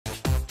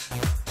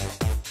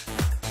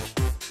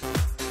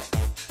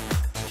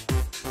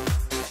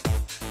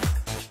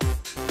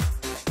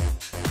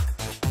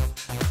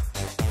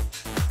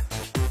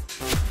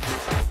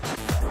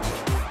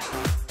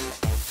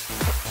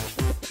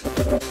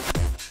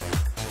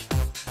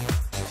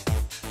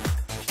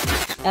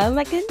Oh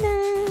my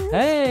goodness.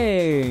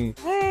 Hey.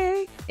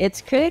 Hey.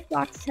 It's Critic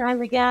Box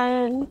time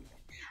again.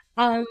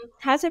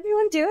 How's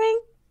everyone doing?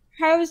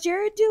 How's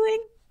Jarrod doing?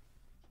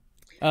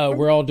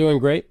 We're all doing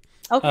great.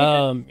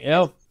 Okay.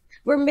 Yeah.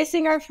 We're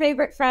missing our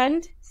favorite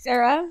friend,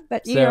 Sarah,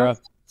 but you Sarah. know,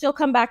 she'll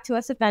come back to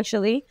us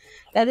eventually.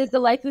 That is the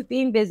life of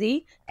being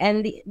busy,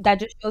 and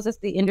that just shows us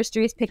the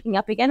industry is picking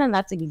up again, and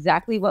that's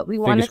exactly what we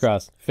want. Fingers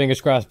crossed.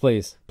 Fingers crossed,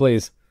 please.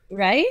 Please.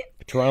 Right?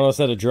 Toronto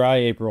said a dry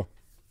April.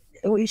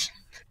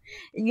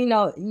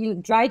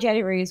 Dry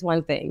January is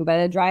one thing, but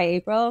a dry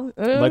April.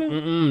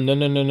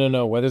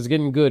 No. Weather's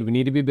getting good. We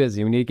need to be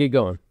busy. We need to get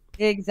going.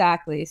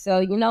 Exactly.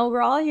 So,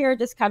 we're all here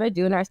just kind of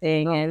doing our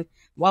thing. And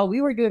while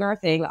we were doing our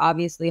thing,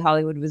 obviously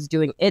Hollywood was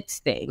doing its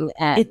thing.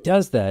 And it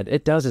does that.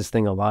 It does its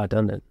thing a lot,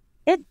 doesn't it?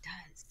 It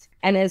does.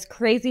 And as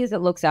crazy as it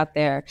looks out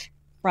there,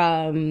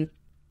 from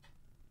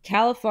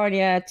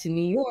California to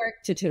New York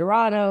to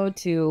Toronto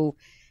to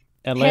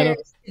Atlanta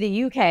Paris to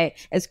the UK,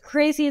 as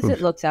crazy as it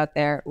looks out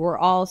there, we're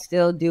all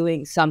still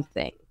doing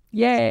something.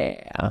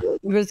 Yeah.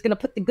 We're just going to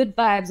put the good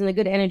vibes and the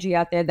good energy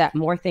out there that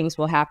more things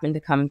will happen to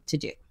come to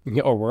do.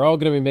 Or we're all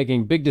going to be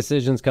making big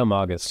decisions come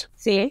August.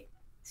 See,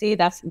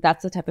 that's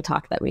the type of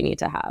talk that we need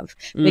to have.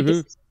 Big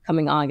decisions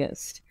coming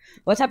August.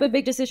 What type of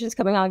big decisions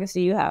coming August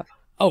do you have?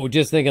 Oh,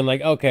 just thinking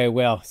like, okay,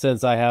 well,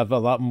 since I have a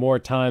lot more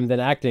time than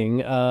acting,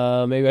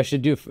 maybe I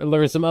should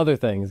learn some other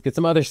things, get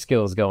some other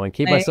skills going,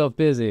 keep myself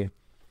busy.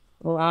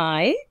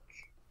 Like?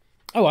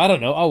 Oh, I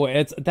don't know.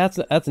 Oh, that's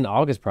an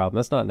August problem.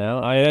 That's not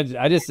now. I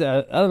just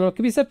I don't know. It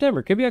could be September.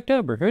 It could be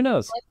October. Who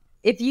knows?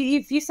 If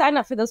you sign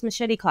up for those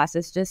machete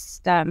classes,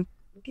 just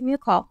give me a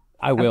call.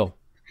 I will.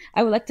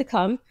 I would like to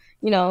come.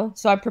 So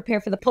I prepare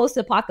for the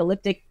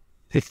post-apocalyptic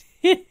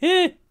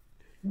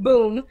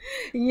boom.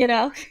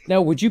 Now,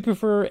 would you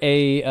prefer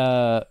a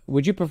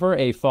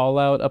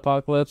Fallout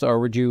apocalypse, or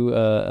would you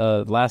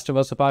Last of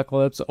Us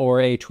apocalypse, or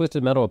a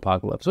Twisted Metal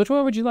apocalypse? Which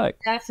one would you like?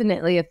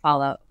 Definitely a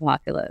Fallout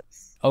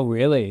apocalypse. Oh,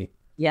 really?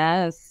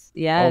 Yes.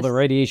 All the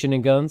radiation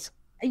and guns?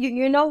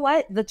 You know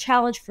what? The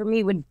challenge for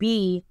me would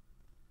be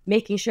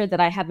making sure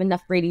that I have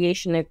enough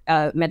radiation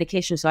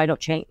medication so I don't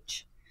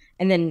change.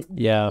 And then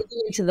going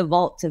into the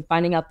vaults and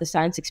finding out the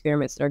science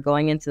experiments that are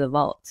going into the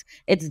vaults.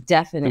 It's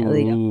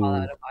definitely a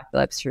Fallout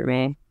apocalypse for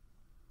me.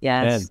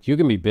 Yes. Man, you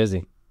can be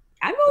busy.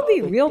 I will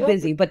be real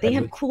busy, but they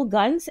have cool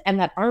guns and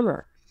that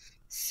armor.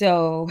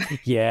 So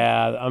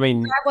yeah, I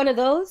mean, grab one of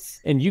those,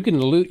 and you can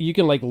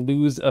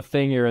lose a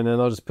finger, and then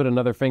they'll just put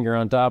another finger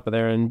on top of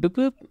there, and boop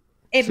boop.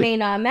 It may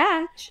not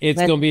match. It's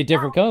gonna be a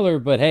different color,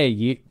 but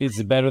hey, is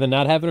it better than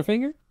not having a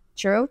finger?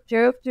 True.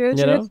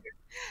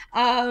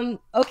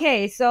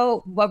 Okay,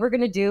 so what we're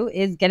gonna do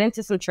is get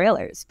into some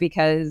trailers,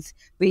 because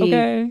we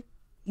could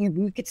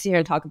sit here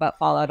and talk about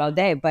Fallout all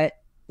day, but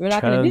we're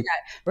not gonna do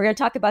that. We're gonna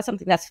talk about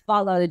something that's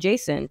Fallout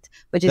adjacent,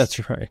 which is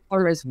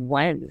Transformers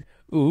 1.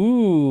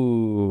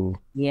 Ooh.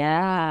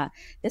 Yeah.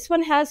 This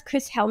one has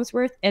Chris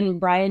Hemsworth and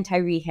Brian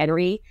Tyree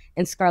Henry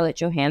and Scarlett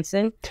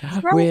Johansson.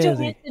 Scarlett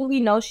Johansson, we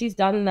know she's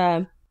done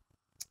the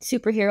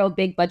superhero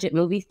big budget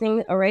movie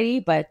thing already,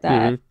 but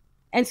and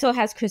so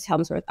has Chris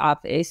Hemsworth,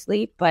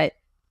 obviously. But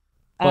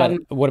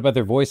what about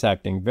their voice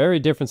acting? Very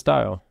different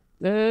style.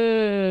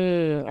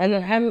 And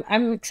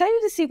I'm excited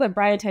to see what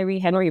Brian Tyree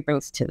Henry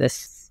brings to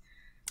this.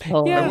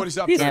 Yeah, what is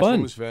up,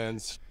 Transformers fun.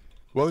 fans?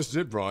 Well, this is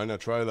it, Brian. Our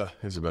trailer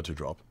is about to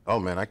drop. Oh,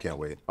 man, I can't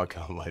wait. I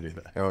can't wait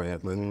either. Oh, yeah,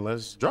 then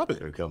let's drop it.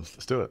 Here it comes.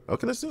 Let's do it.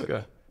 Okay, let's do it.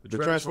 Okay. The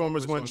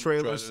Transformers 1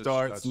 trailer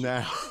starts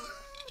now.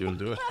 Do you want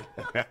to do it?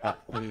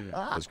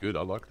 That's good.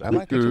 I like that. I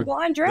like it too.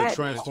 The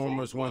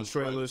Transformers 1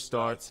 trailer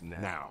starts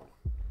now.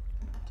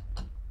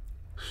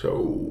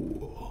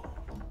 So,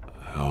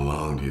 how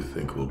long do you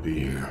think we'll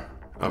be here?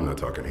 I'm not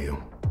talking to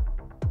you.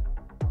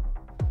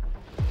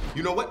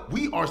 You know what?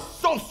 We are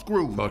so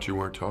screwed. Thought you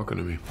weren't talking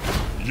to me.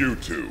 You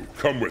two,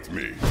 come with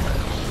me.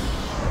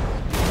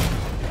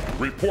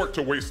 Report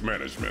to Waste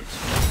Management.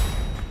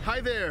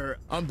 Hi there,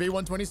 I'm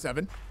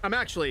B127. I'm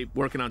actually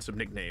working on some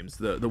nicknames.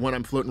 The one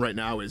I'm floating right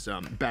now is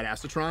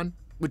Badassatron,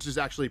 which is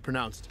actually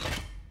pronounced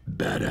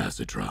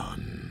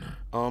Badassatron.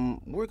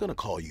 We're gonna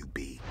call you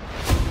B.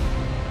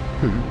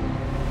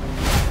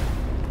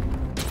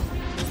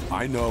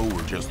 I know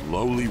we're just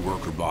lowly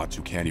worker bots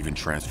who can't even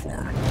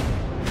transform.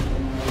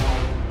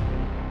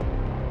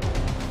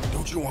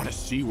 Don't you want to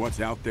see what's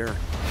out there?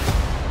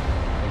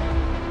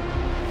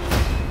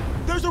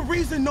 There's a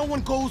reason no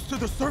one goes to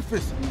the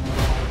surface.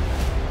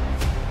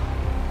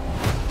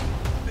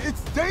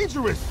 It's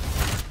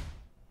dangerous.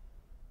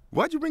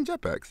 Why'd you bring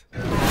jetpacks?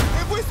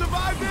 If we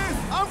survive this,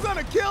 I'm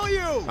gonna kill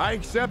you. I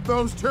accept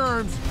those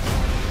terms.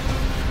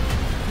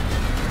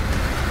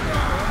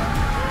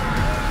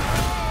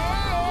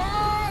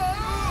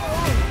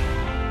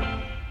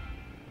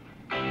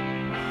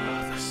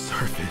 The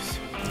surface.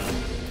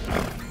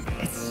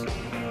 It's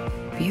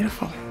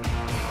beautiful.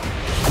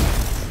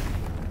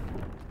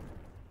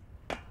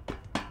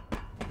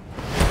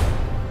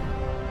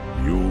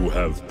 You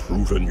have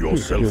proven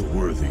yourself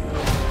worthy.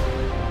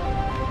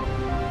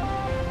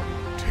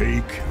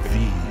 Take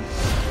these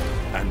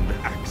and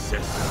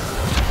access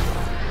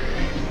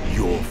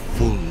your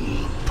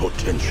full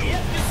potential.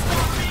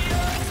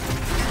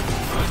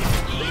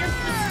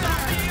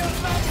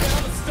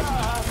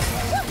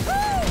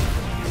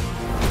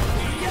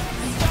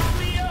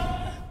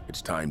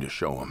 It's time to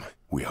show them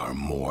we are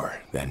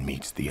more than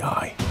meets the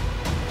eye.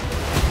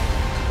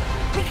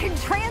 We can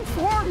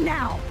transform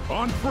now.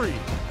 On 3,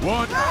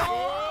 1.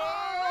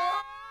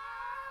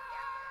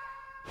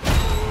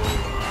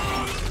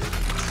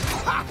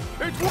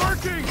 It's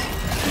working!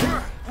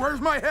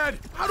 Where's my head?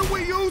 How do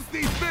we use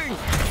these things?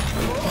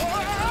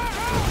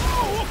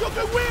 Oh,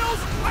 the wheels!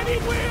 I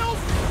need wheels!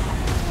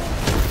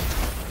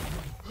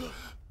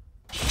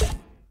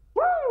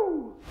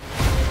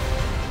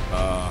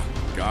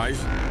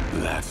 Guys,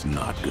 that's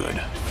not good.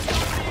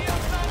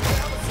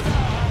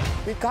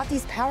 We've got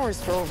these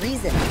powers for a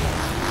reason.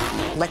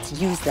 Let's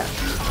use them.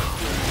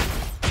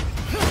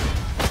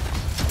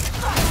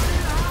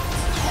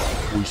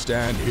 We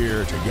stand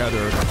here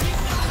together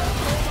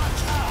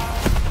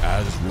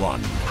as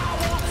one.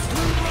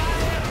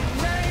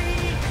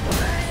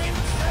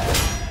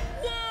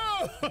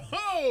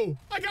 Whoa!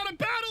 I got a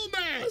battle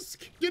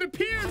mask! It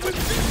appeared with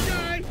this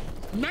guy.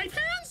 Knife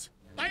hands?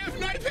 I have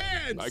knife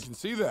hands! I can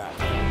see that.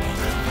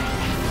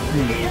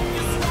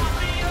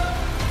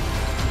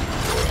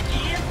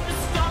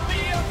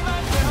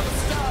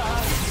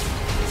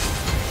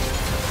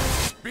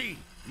 B,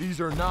 these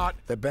are not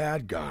the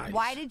bad guys.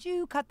 Why did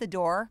you cut the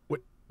door?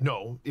 What?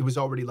 No, it was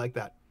already like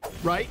that.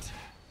 Right?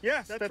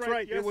 Yes, that's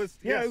right. Yes. It was.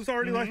 Yeah, it was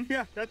already like.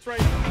 Yeah, that's right.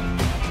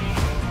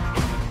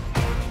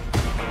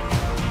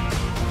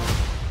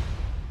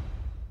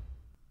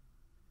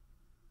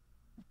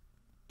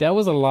 That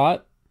was a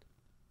lot.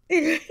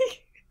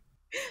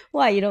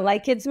 Why, you don't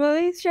like kids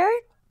movies,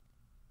 Jared?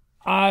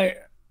 I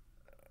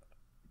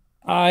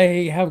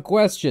have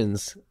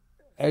questions.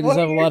 I just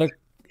have a lot of,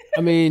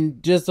 I mean,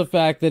 just the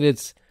fact that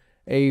it's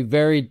a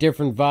very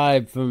different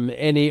vibe from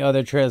any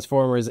other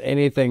Transformers,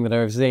 anything that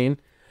I've seen.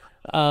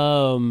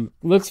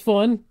 Looks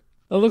fun.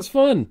 It looks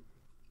fun.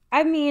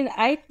 I mean,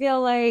 I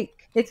feel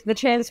like it's the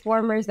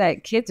Transformers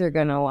that kids are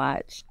gonna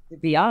watch, to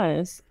be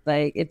honest.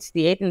 Like, it's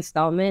the 8th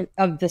installment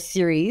of the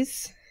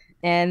series,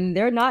 and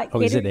they're not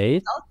is it catering to 8?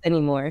 adults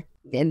anymore.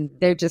 And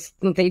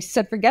they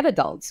said, forget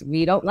adults.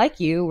 We don't like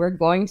you. We're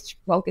going to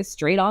focus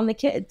straight on the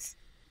kids.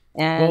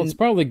 And Well, it's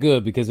probably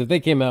good, because if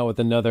they came out with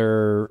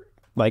another,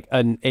 like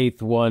an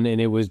 8th one, and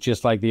it was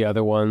just like the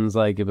other ones,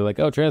 like it'd be like,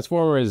 oh,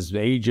 Transformers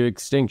Age of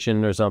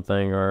Extinction or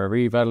something, or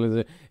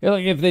Revitalization.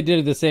 Like if they did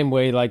it the same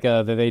way, like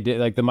that they did,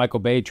 like the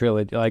Michael Bay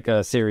trilogy, like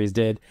a series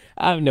did,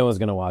 no one's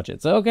gonna watch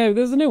it. So okay,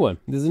 this is a new one.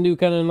 This is a new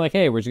kind of like,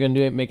 hey, we're just gonna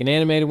do it, make an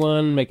animated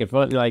one, make it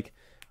fun, like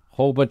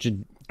whole bunch of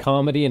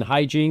comedy and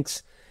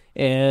hijinks,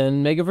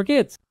 and make it for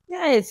kids.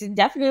 yeah, it's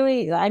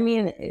definitely, I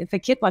mean, if a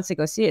kid wants to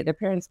go see it,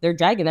 they're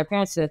dragging their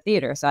parents to the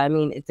theater. So, I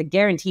mean, it's a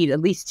guaranteed at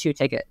least 2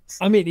 tickets.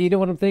 I mean, you know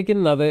what I'm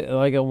thinking?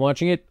 Like I'm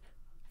watching it,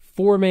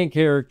 4 main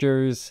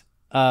characters.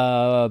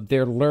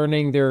 They're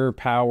learning their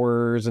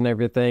powers and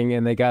everything,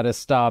 and they got to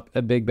stop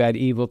a big bad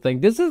evil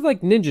thing. This is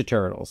like Ninja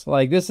Turtles.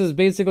 Like this is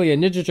basically a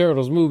Ninja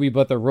Turtles movie,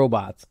 but they're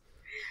robots,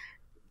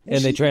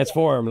 and they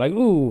transform. Like,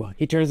 ooh,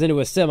 he turns into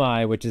a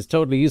semi, which is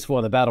totally useful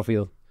on the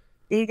battlefield.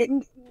 Yeah.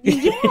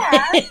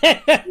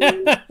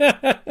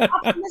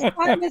 Optimus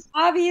Prime is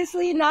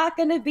obviously not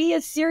going to be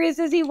as serious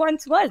as he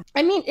once was.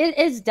 I mean, it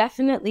is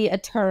definitely a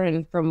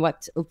turn from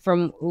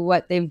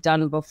what they've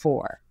done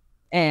before.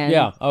 And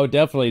yeah, oh,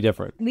 definitely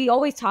different. we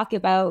always talk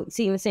about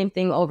seeing the same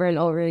thing over and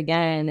over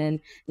again and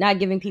not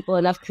giving people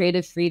enough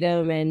creative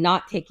freedom and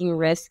not taking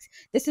risks.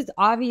 This is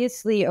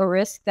obviously a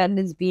risk that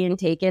is being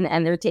taken,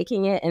 and they're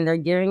taking it and they're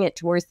gearing it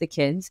towards the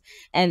kids.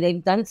 And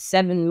they've done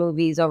 7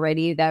 movies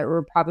already that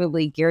were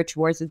probably geared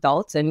towards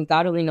adults, and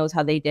God only knows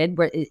how they did.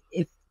 But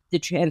if the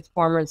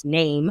Transformers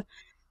name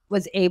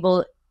was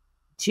able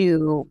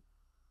to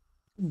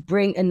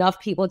bring enough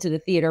people to the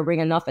theater, bring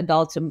enough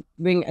adults, and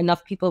bring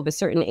enough people of a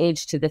certain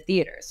age to the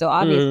theater. So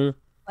obviously,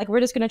 like,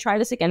 we're just going to try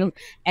this again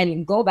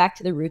and go back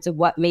to the roots of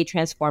what made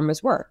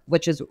Transformers work,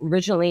 which is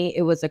originally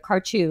it was a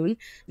cartoon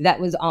that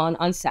was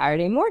on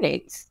Saturday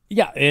mornings.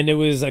 Yeah, and it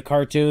was a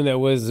cartoon that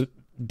was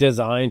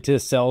designed to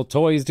sell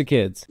toys to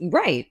kids.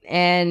 Right.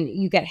 And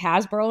you get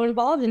Hasbro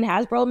involved, and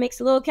Hasbro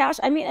makes a little cash.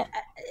 I mean,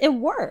 it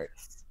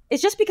works.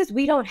 It's just because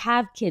we don't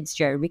have kids,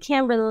 Jared. We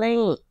can't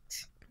relate.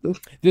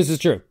 This is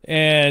true.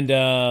 And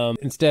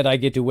instead, I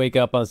get to wake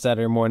up on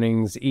Saturday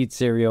mornings, eat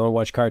cereal, and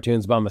watch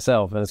cartoons by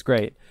myself, and it's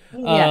great.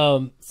 Yeah.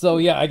 So,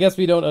 yeah, I guess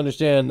we don't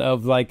understand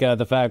of like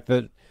the fact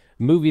that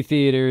movie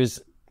theaters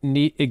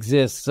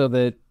exist so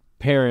that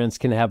parents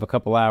can have a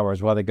couple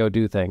hours while they go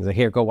do things. Like,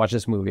 here, go watch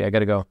this movie. I got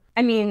to go.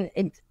 I mean,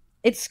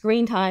 it's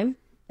screen time,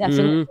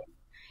 definitely.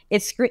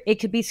 It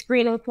could be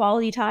screen and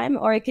quality time,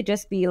 or it could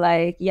just be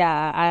like,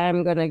 yeah,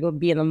 I'm gonna go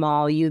be in the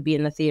mall, you be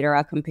in the theater,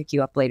 I'll come pick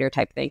you up later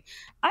type thing.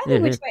 Either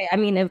which way. I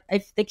mean,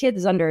 if the kid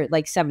is under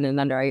like 7 and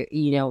under,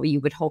 you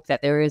would hope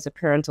that there is a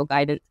parental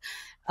guidance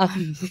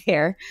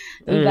there.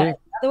 But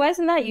otherwise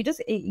than that, you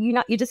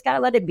just gotta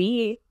let it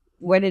be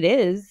what it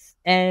is,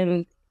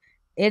 and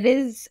it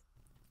is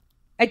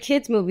a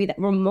kids movie that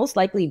will most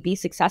likely be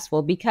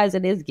successful because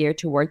it is geared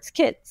towards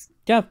kids.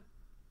 Yeah.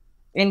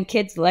 And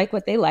kids like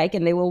what they like,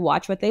 and they will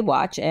watch what they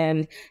watch.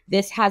 And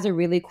this has a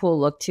really cool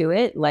look to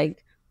it.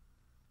 Like,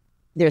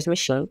 there's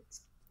machines.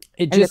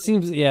 It just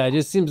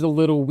seems a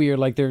little weird.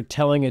 Like they're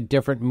telling a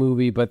different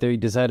movie, but they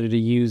decided to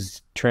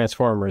use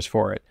Transformers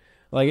for it.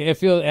 Like I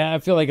feel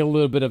like a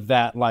little bit of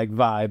that like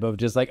vibe of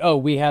just like, oh,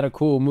 we had a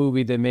cool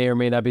movie that may or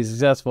may not be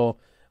successful.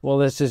 Well,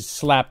 let's just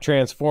slap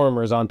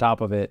Transformers on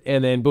top of it,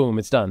 and then boom,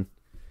 it's done.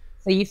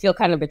 So you feel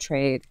kind of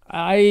betrayed.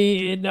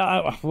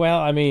 Well,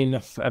 I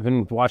mean, I've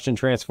been watching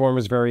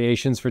Transformers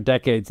variations for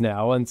decades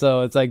now, and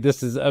so it's like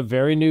this is a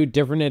very new,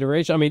 different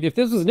iteration. I mean, if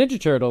this was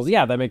Ninja Turtles,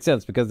 yeah, that makes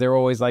sense because they're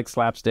always like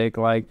slapstick,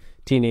 like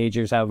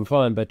teenagers having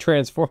fun. But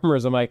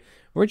Transformers, I'm like,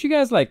 weren't you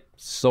guys like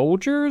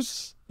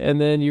soldiers?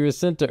 And then you were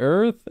sent to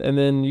Earth, and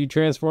then you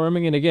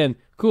transforming, and again,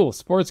 cool,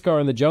 sports car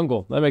in the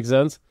jungle. That makes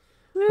sense.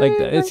 Like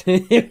it's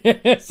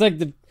it's like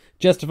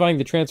justifying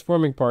the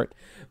transforming part.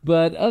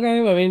 But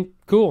okay, I mean,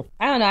 cool.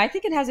 I don't know. I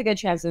think it has a good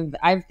chance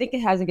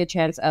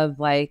of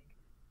like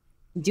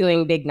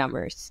doing big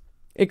numbers.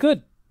 It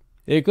could.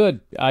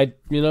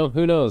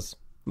 Who knows?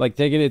 Like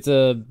it's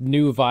a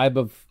new vibe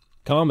of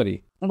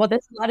comedy. Well,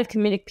 there's a lot of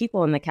comedic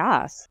people in the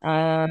cast.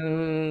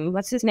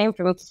 What's his name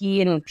from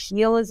Key and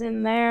Peele is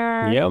in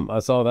there. Yeah, I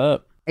saw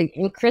that.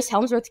 And Chris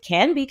Hemsworth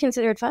can be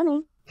considered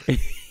funny.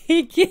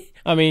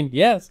 I mean,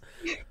 yes.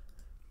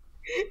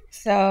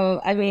 So,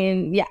 I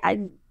mean, yeah,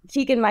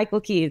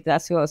 Keegan-Michael Key,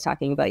 that's who I was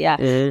talking about. Yeah.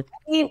 Mm-hmm.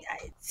 I mean,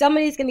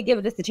 somebody's going to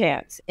give this a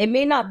chance. It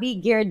may not be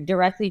geared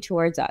directly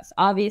towards us.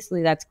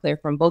 Obviously, that's clear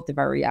from both of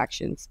our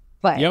reactions.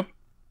 But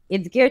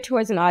it's geared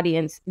towards an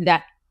audience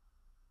that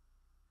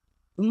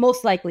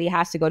most likely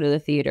has to go to the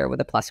theater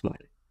with a +1.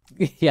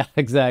 Yeah,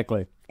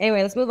 exactly.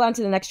 Anyway, let's move on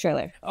to the next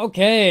trailer.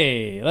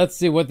 Okay, let's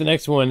see what the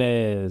next one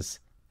is.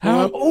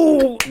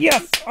 Oh,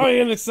 yes, I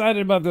am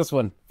excited about this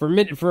one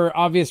for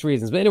obvious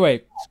reasons. But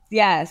anyway.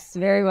 Yes,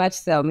 very much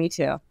so. Me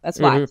too. Let's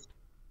watch.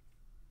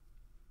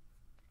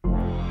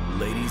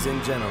 Ladies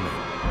and gentlemen,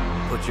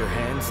 put your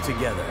hands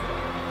together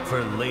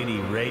for Lady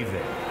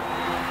Raven.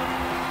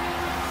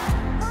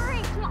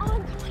 Hurry, come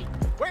on.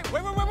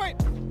 Wait.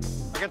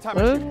 I got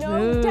time.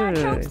 No, Dad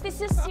jokes. This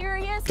is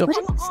serious. What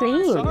is this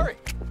name? Sorry.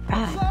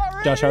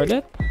 Josh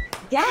Hartnett?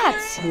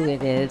 That's who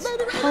it is.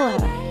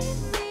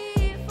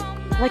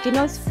 Like, you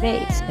know his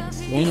face, but his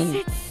name.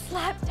 Yes, it's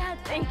slap, Dad.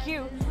 Thank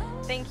you.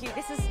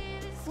 This is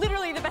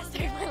literally the best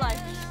day of my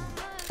life.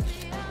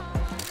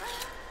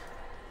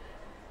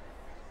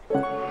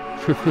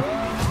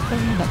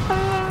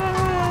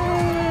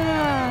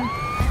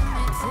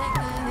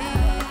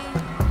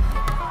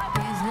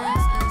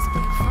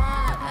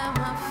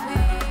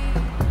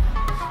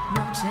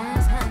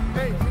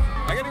 Hey,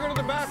 I gotta go to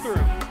the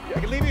bathroom. I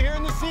can leave you here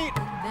in the seat.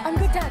 I'm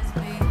good, Dad.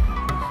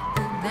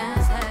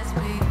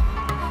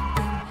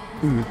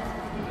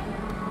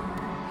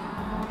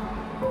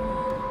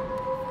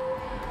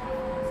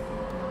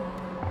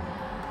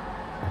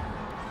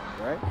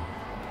 Right?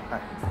 Hi.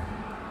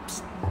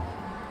 Psst.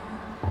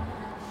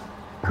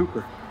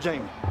 Cooper.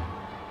 Jamie.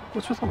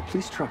 What's with all the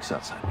police trucks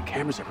outside? The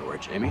cameras everywhere,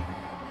 Jamie.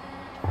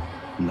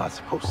 I'm not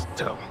supposed to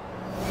tell.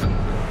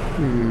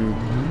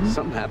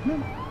 Something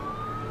happening?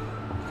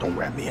 Don't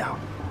rat me out.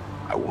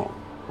 I won't.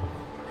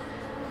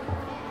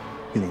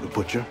 You know the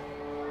butcher?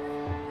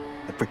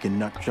 The freaking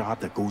nut job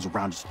that goes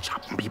around just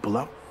chopping people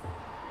up?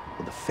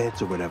 Well, the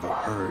feds or whatever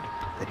heard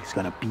that he's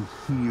gonna be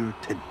here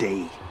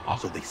today.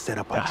 So they set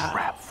up a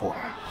trap for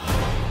him.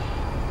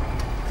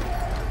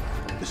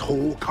 This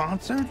whole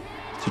concert,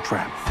 it's a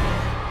trap.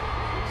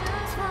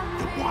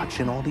 They're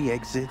watching all the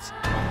exits,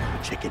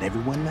 they're checking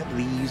everyone that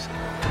leaves.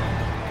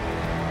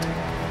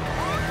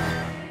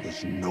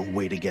 There's no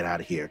way to get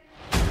out of here.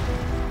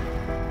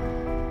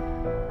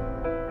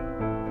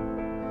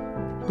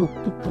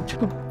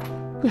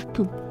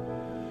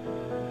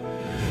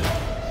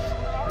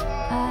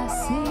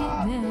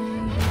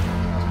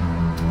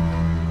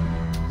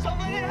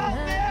 Somebody help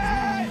me!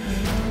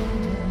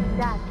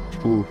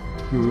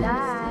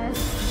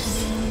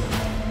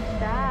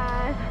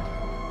 Dad.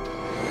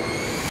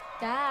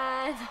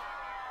 Dad.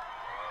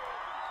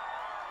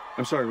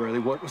 I'm sorry, Riley.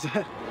 What was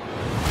that?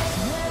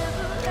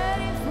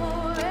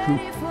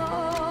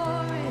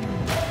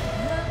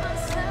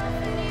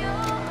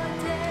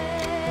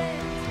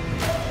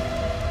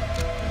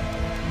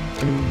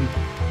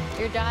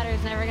 Your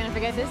daughter's never gonna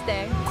forget this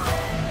day.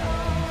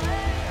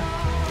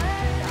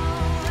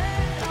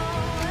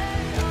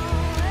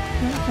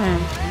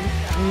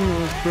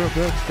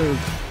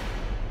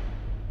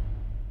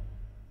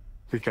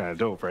 Be kind of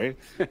dope, right?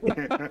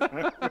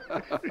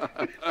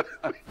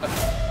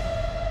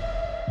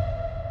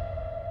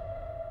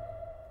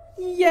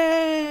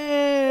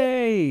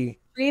 Yay!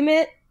 Stream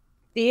it,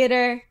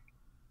 theater,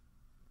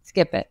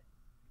 skip it.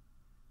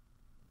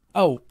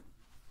 Oh.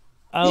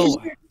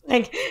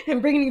 Like,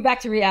 I'm bringing you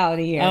back to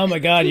reality here. Oh my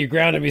God, you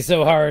grounded me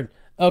so hard.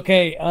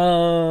 Okay,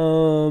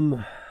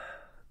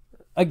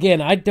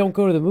 again, I don't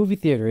go to the movie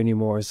theater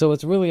anymore, so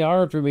it's really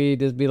hard for me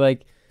to be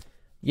like,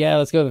 yeah,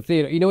 let's go to the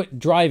theater. You know what?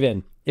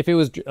 Drive-in. If it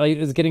was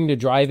getting to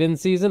drive-in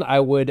season, I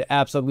would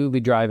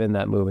absolutely drive in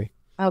that movie.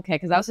 Okay,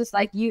 because I was just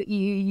like,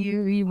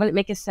 you wouldn't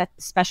make a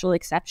special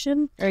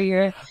exception, or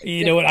you're.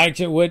 You know what? I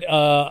would.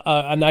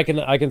 And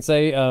I can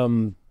say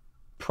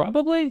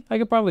probably. I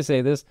could probably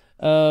say this.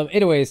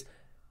 Anyways,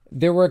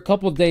 there were a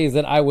couple of days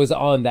that I was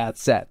on that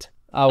set.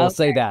 I will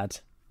say that.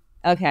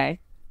 Okay.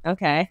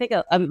 I think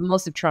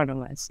most of Toronto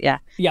was. Yeah.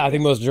 Yeah, I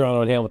think most of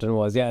Toronto and Hamilton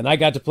was. Yeah, and I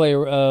got to play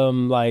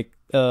like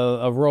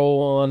a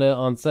role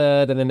on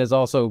set, and then there's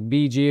also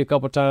BG a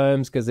couple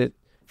times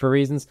for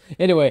reasons.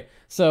 Anyway,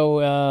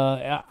 so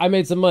I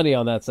made some money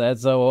on that set,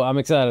 so I'm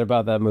excited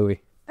about that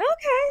movie.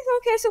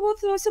 Okay, so we'll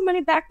throw some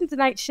money back into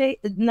Night's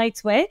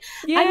Way.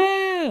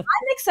 Yeah.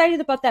 I'm excited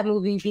about that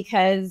movie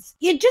because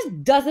it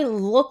just doesn't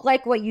look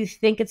like what you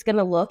think it's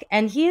gonna look,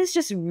 and he is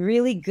just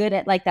really good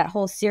at like that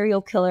whole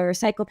serial killer,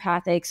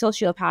 psychopathic,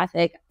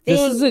 sociopathic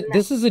thing.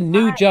 This is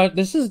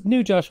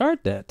new Josh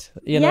Hartnett.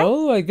 You know,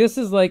 like this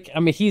is like, I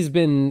mean, he's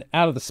been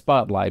out of the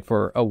spotlight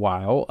for a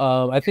while.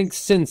 I think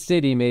Sin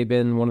City may have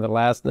been one of the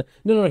last.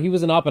 No, he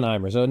was in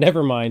Oppenheimer, so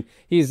never mind.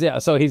 He's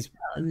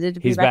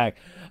back.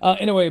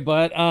 Anyway,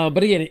 but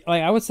again,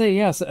 like I would say,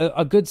 yes,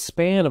 a good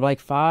span of like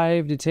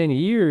 5 to 10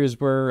 years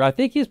where I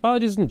think he's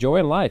probably just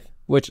enjoying life,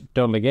 which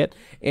totally get.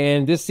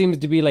 And this seems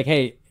to be like,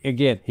 hey,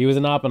 again, he was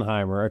an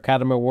Oppenheimer,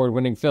 Academy Award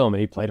winning film,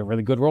 and he played a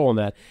really good role in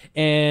that.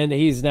 And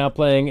he's now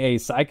playing a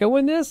psycho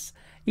in this.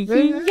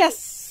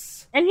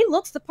 Yes. And he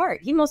looks the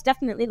part. He most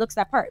definitely looks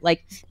that part.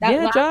 Like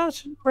that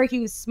Josh, where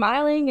he was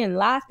smiling and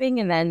laughing,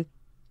 and then,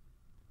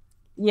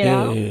 you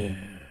know.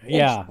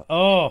 Yeah.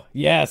 Oh,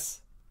 yes.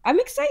 I'm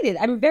excited.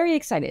 I'm very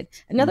excited.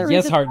 Another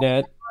yes, reason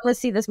Hartnett. I want to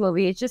see this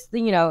movie. It's just,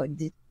 you know,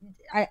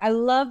 I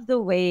love the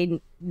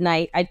way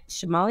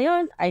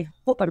Shyamalan. I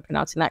hope I'm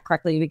pronouncing that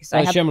correctly because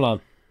I have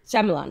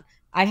Shyamalan.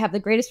 I have the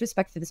greatest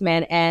respect for this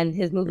man, and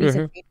his movies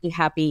have made me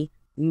happy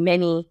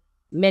many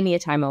a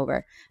time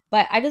over.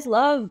 But I just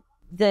love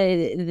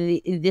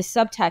the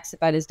subtext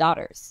about his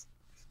daughters,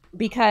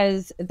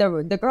 because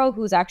the girl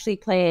who's actually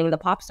playing the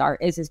pop star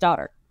is his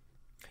daughter.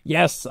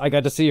 Yes, I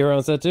got to see her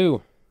on set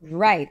too.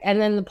 Right.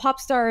 And then the pop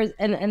stars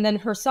and then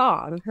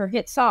her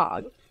hit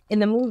song in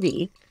the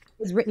movie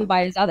was written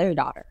by his other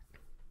daughter.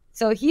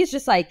 So he's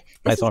just like,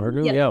 this is her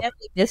really a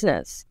family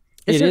business.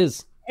 It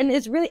is. And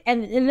it's really,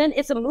 and then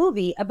it's a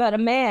movie about a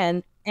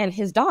man and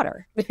his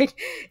daughter.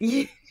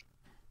 It's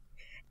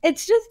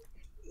just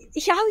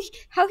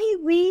how he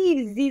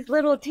weaves these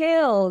little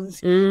tales,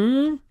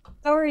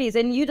 stories.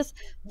 And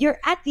you're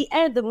at the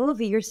end of the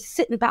movie, you're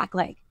sitting back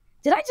like,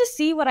 did I just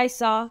see what I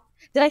saw?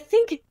 Did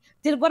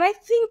what I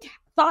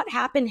thought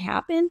happened?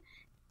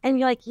 And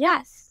you're like,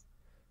 yes,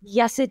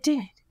 it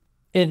did.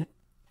 And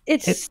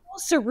it's so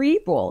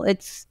cerebral.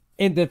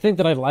 And the thing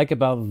that I like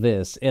about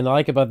this, and I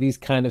like about these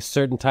kind of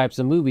certain types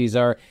of movies,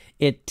 are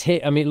it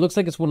looks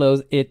like it's one of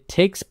those. It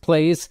takes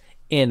place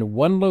in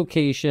one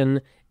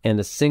location and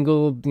a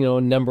single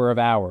number of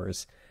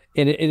hours.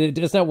 And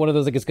it's not one of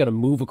those like it's going to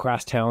move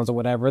across towns or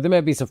whatever. There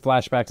might be some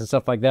flashbacks and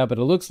stuff like that, but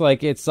it looks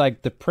like it's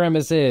like the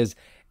premise is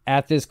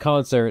at this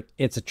concert,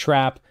 it's a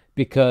trap.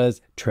 Because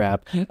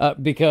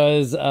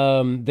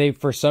they,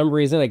 for some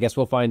reason, I guess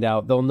we'll find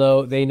out,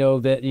 they know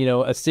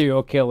that a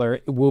serial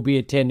killer will be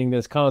attending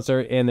this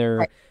concert, and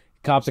their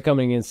cops are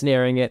coming and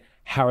snaring it.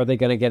 How are they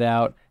going to get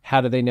out?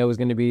 How do they know he's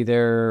going to be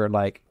there?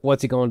 Like,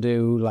 what's he going to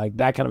do? Like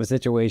that kind of a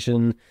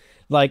situation.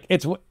 Like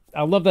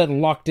I love that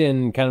locked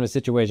in kind of a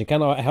situation.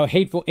 Kind of how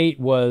Hateful Eight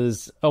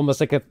was, almost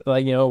like it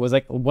was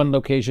like one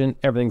location,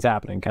 everything's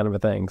happening kind of a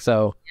thing.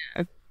 So.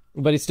 Yeah.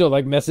 But he still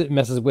like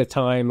messes with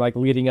time, like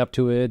leading up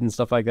to it and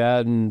stuff like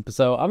that. And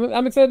so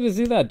I'm excited to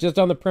see that just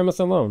on the premise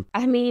alone.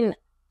 I mean,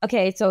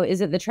 okay, so is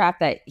it the trap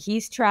that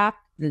he's trapped?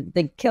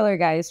 The killer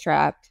guy is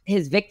trapped.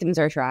 His victims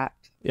are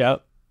trapped.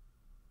 Yep.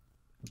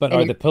 But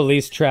are the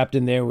police trapped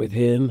in there with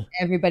him?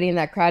 Everybody in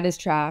that crowd is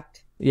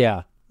trapped.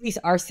 Yeah. Police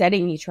are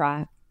setting you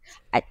trapped.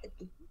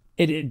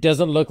 It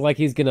doesn't look like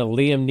he's gonna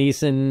Liam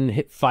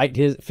Neeson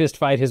fist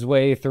fight his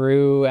way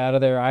through out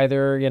of there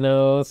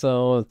either.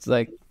 So it's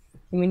like.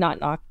 Can we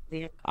not knock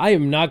Liam? I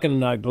am not going to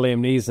knock Liam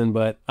Neeson,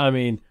 but I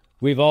mean,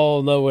 we've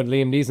all know what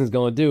Liam Neeson's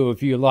going to do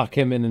if you lock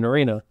him in an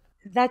arena.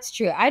 That's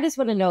true. I just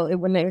want to know,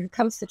 when it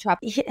comes to trap,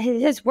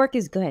 his work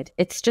is good.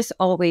 It's just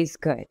always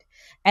good.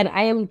 And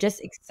I am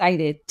just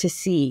excited to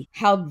see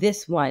how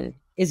this one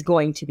is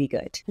going to be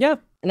good. Yeah.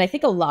 And I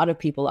think a lot of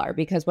people are,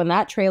 because when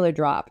that trailer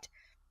dropped,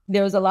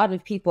 there was a lot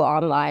of people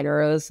online,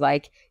 or it was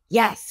like,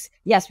 yes,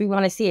 we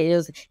want to see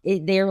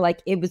it. They were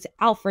like, it was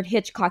Alfred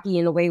Hitchcocky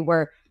in a way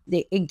where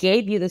it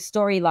gave you the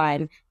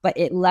storyline, but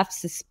it left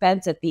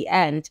suspense at the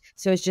end.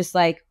 So it's just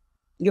like,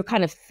 you're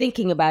kind of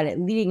thinking about it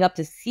leading up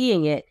to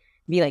seeing it,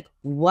 be like,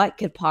 what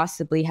could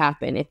possibly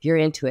happen if you're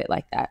into it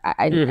like that?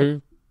 I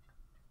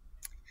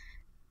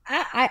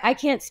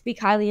can't speak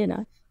highly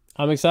enough.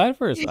 I'm excited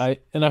for us. I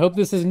hope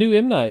this is new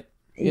M. Night.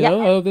 I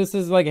hope this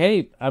is like,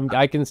 hey,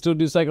 I can still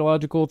do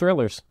psychological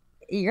thrillers.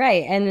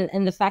 Right.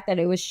 And the fact that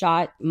it was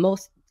shot all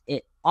of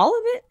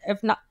it,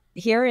 if not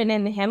here and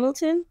in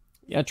Hamilton.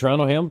 Yeah,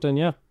 Toronto, Hamilton,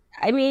 yeah.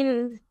 I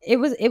mean, it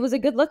was a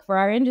good look for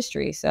our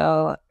industry,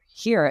 so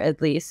here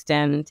at least,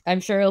 and I'm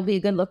sure it'll be a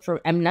good look for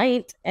M.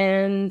 Night,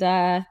 and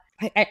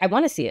I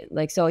want to see it.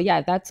 Like, so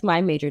yeah, that's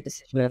my major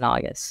decision in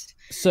August.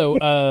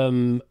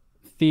 So,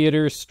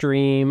 theater,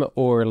 stream,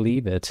 or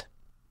leave it?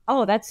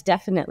 Oh, that's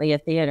definitely a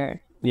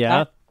theater.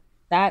 Yeah.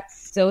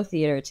 That's so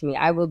theater to me.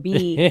 I will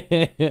be,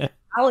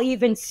 I'll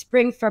even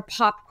spring for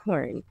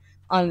popcorn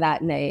on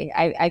that night.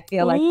 I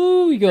feel like,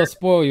 ooh, you're gonna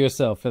spoil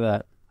yourself for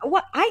that.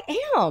 What I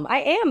am.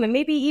 And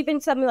maybe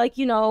even something like,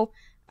 not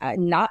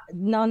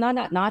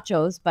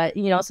nachos, but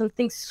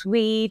something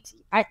sweet.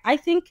 I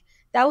think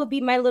that would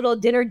be my little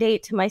dinner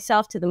date to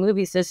myself to the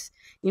movies. Just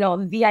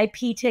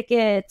VIP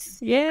tickets,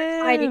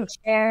 sliding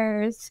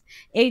chairs,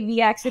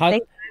 AVX if they have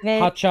it.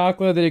 Hot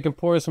chocolate that you can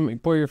pour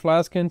your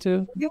flask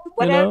into.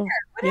 Whatever.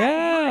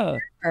 Yeah.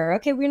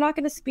 Okay, we're not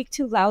going to speak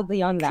too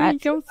loudly on that.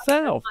 Treat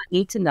yourself.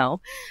 Need to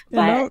know,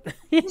 but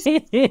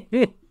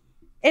it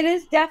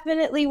is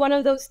definitely one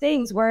of those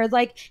things where,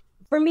 like,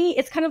 for me,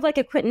 it's kind of like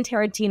a Quentin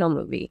Tarantino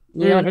movie.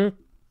 You know what I mean?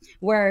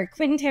 Where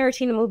Quentin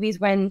Tarantino movies,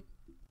 when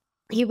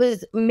he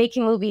was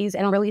making movies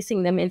and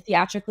releasing them in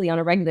theatrically on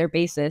a regular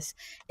basis,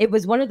 it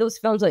was one of those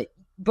films that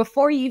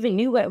before you even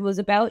knew what it was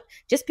about,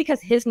 just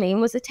because his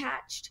name was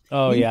attached.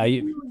 Oh, yeah.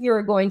 You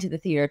were going to the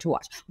theater to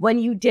watch. When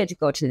you did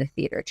go to the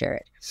theater,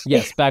 Jarrod.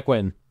 Yes, back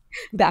when.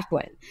 Back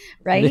when,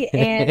 right?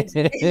 And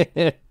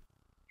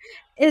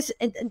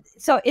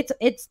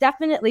it's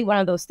definitely one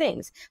of those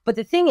things. But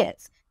the thing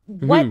is,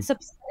 what's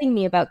upsetting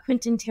me about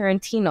Quentin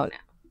Tarantino now?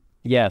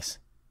 Yes.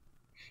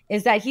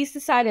 Is that he's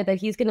decided that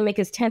he's going to make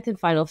his 10th and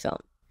final film.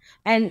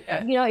 And,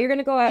 you're going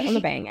to go out on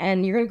a bang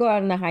and you're going to go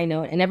out on a high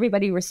note and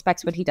everybody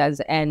respects what he does.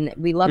 And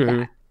we love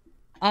that.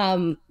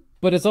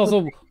 But it's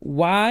also,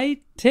 why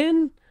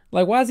 10?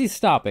 Like, why is he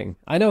stopping?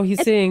 I know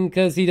he's saying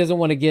because he doesn't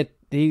want to get,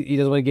 he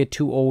doesn't want to get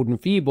too old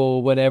and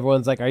feeble when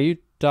everyone's like, are you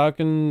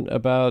talking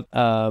about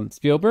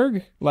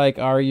Spielberg? Like,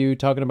 are you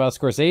talking about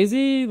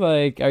Scorsese?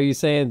 Like, are you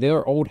saying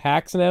they're old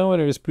hacks now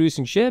and are just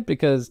producing shit?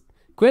 Because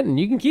Quentin,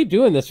 you can keep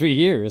doing this for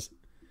years.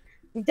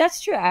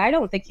 That's true. I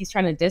don't think he's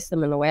trying to diss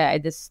them in a way. I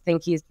just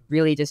think he's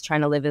really just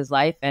trying to live his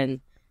life. And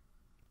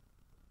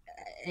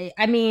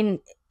I mean,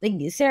 like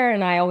Sarah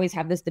and I always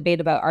have this debate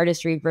about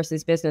artistry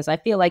versus business. I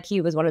feel like he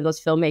was one of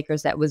those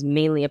filmmakers that was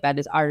mainly about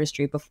his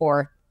artistry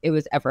before it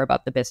was ever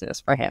about the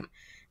business for him.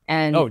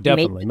 And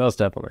definitely, most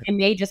definitely. It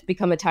may just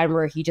become a time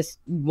where he just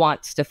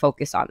wants to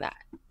focus on that,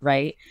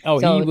 right? Oh,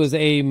 so he was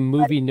a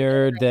movie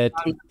nerd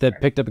that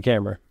picked up a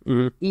camera.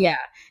 Yeah,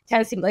 kind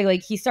of seemed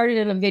like he started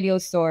in a video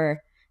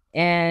store.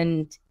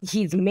 And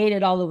he's made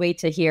it all the way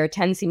to here.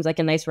 10 seems like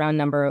a nice round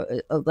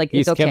number. Like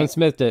he's it's okay. Kevin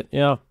Smithed it,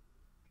 yeah.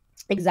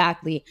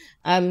 Exactly.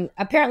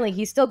 Apparently,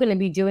 he's still going to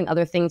be doing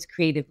other things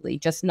creatively,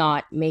 just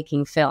not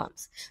making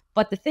films.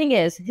 But the thing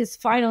is, his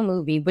final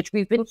movie, which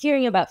we've been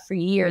hearing about for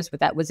years, but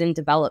that was in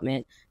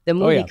development, the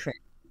Movie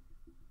Critic.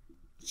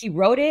 He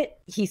wrote it.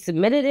 He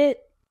submitted it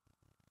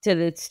to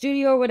the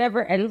studio or whatever,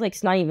 and like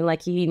it's not even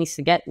like he needs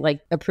to get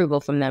like approval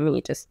from them.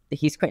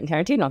 He's Quentin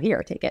Tarantino.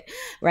 Here, take it,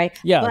 right?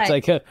 Yeah, but, it's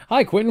like,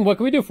 hi Quentin, what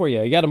can we do for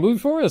you? You got a movie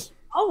for us?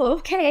 Oh,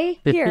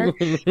 okay, here.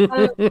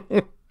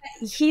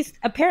 He's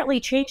apparently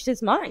changed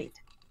his mind.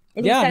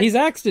 And he's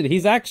axed it.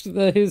 He's axed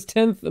his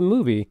 10th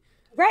movie.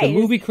 Right. The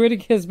Movie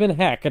Critic has been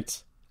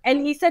hacked.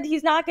 And he said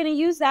he's not going to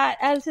use that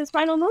as his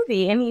final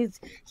movie, and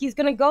he's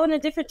going to go in a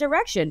different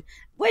direction,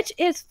 which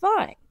is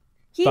fine.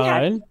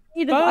 Fine.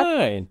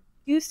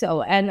 Do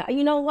so. And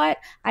you know what?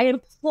 I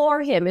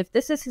implore him, if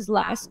this is his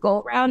last go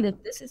around,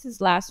 if this is his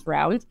last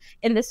round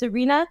in this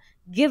arena,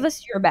 give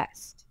us your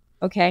best.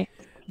 Okay.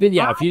 Then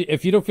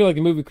if you don't feel like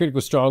the Movie Critic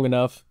was strong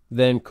enough,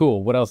 then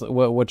cool. What else?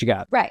 What you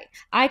got? Right.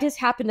 I just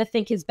happen to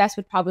think his best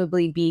would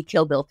probably be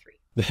Kill Bill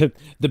 3.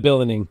 The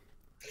billioning.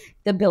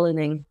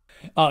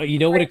 You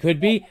know what it could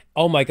be?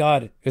 Oh my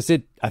God. I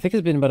think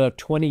it's been about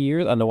 20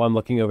 years. I know I'm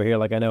looking over here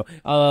like I know.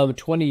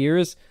 20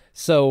 years.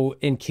 So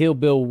in Kill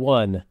Bill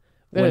 1,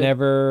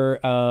 whenever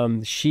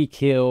she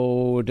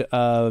killed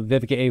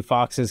Vivica A.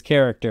 Fox's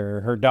character,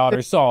 her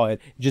daughter saw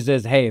it. Just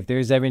says, hey, if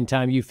there's every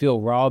time you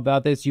feel raw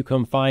about this, you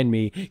come find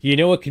me. You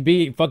know what could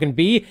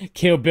be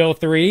Kill Bill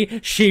 3.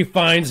 She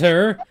finds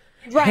her.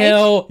 Right.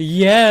 Hell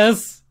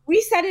yes.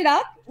 We set it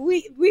up.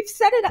 We've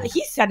set it up.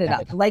 He set it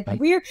up. Like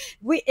we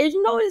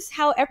notice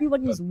how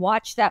everyone who's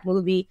watched that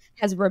movie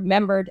has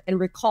remembered and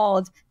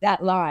recalled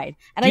that line.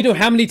 And do you know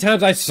how many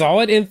times I saw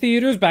it in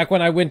theaters back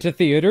when I went to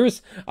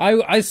theaters?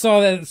 I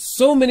saw that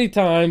so many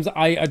times.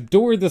 I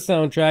adored the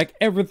soundtrack,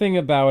 everything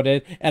about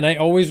it, and I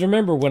always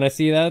remember when I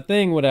see that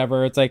thing,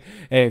 whatever. It's like,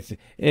 hey,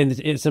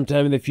 if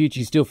sometime in the future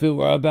you still feel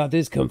raw about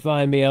this, come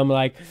find me. I'm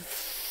like,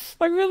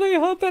 I really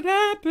hope that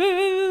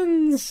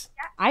happens.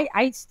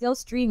 I still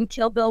stream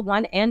Kill Bill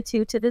 1 and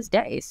 2 to this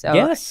day. So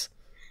yes,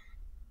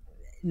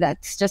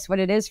 that's just what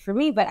it is for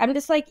me. But I'm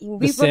just like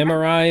the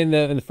samurai in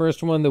the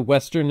first one, the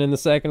western in the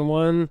second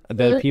one.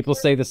 The people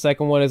say the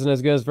second one isn't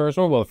as good as the first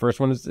one. Well, the first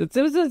one is. It's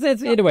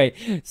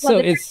anyway. So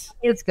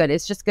it's good.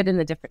 It's just good in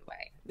a different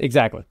way.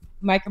 Exactly.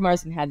 Michael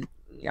Marsden had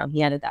he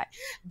had to die,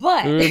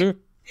 but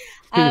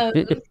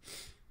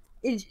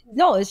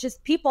No, it's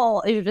just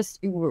people. It's just,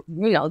 you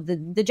know,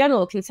 the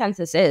general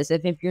consensus is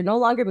if you're no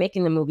longer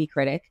making the Movie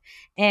Critic,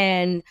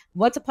 and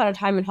Once Upon a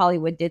Time in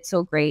Hollywood did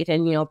so great,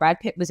 and you know Brad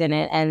Pitt was in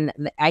it, and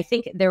I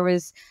think there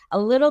was a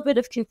little bit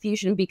of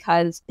confusion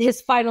because his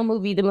final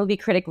movie, the Movie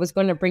Critic, was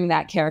going to bring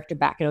that character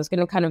back, and it was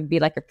going to kind of be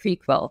like a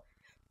prequel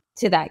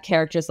to that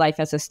character's life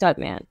as a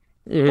stuntman.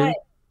 But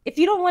if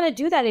you don't want to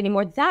do that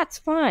anymore, that's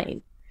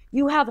fine.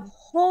 You have a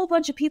whole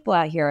bunch of people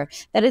out here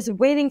that is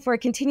waiting for a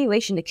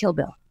continuation to Kill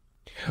Bill.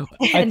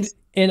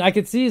 And I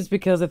could see it's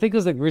because I think it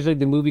was like originally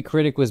the Movie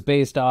Critic was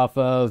based off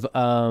of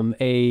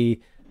a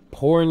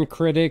porn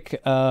critic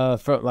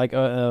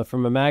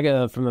from a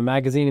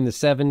magazine in the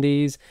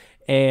 70s,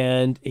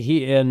 and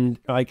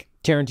like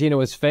Tarantino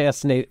was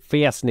fascinated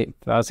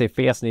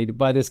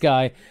by this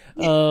guy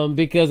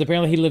because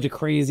apparently he lived a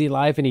crazy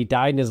life and he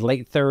died in his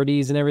late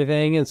 30s and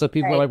everything, and so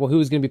people were like, well,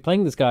 who's going to be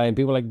playing this guy? And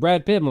people were like,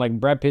 Brad Pitt. I'm like,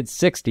 Brad Pitt's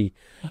 60,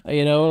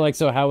 you know, like,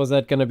 so how is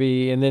that going to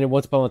be? And then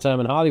Once Upon a Time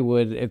in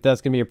Hollywood, if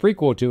that's going to be a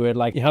prequel to it,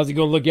 like, how's he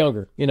going to look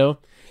younger, you know?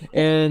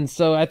 And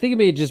so I think it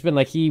may have just been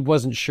like he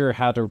wasn't sure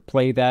how to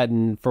play that,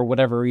 and for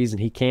whatever reason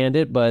he canned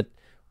it. But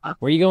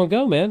where you going to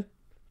go, man?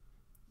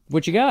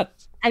 What you got?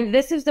 And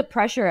this is the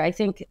pressure I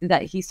think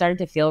that he's starting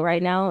to feel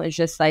right now. It's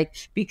just like,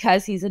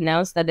 because he's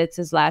announced that it's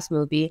his last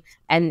movie,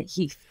 and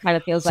he kind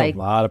of feels like a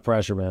lot of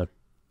pressure, man.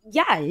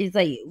 Yeah, he's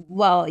like,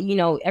 well, you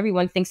know,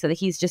 everyone thinks that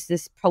he's just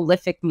this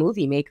prolific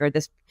movie maker,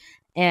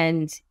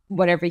 and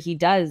whatever he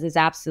does is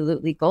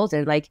absolutely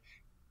golden. Like,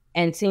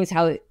 and seeing as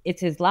how it's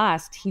his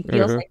last, he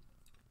feels like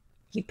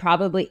he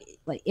probably,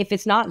 like, if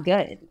it's not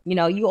good, you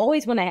know, you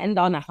always want to end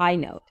on a high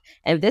note.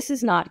 And if this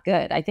is not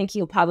good, I think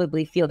he'll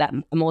probably feel that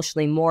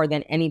emotionally more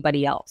than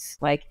anybody else.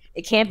 Like,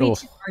 it can't be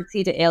too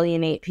artsy to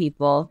alienate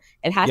people.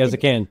 It has to. Yes, it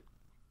can.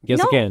 Yes,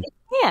 no, it can. It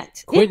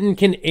can't. Quentin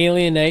can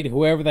alienate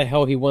whoever the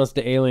hell he wants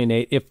to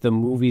alienate if the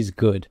movie's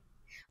good.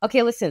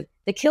 Okay, listen.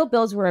 The Kill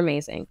Bills were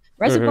amazing.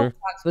 Reservoir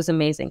Dogs was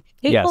amazing.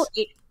 Hateful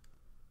Eight,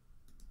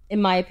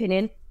 in my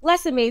opinion,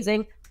 less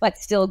amazing, but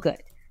still good.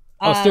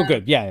 Still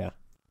good. Yeah.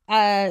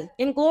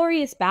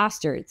 Inglourious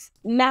Bastards,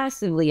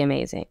 massively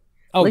amazing.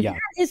 Oh, like, yeah.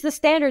 That is the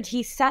standard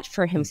he set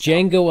for himself.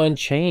 Django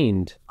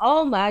Unchained.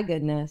 Oh, my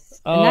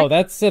goodness. Oh,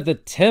 that's the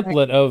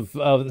template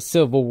of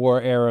Civil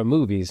War era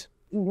movies.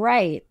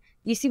 Right.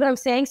 You see what I'm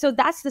saying? So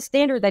that's the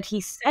standard that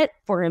he set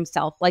for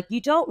himself. Like,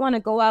 you don't want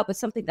to go out with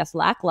something that's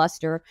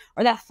lackluster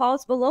or that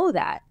falls below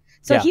that.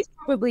 So he's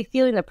probably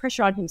feeling the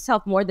pressure on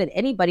himself more than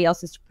anybody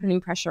else is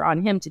putting pressure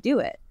on him to do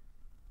it.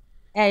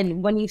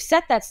 And when you've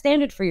set that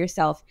standard for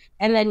yourself,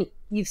 and then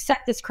you've set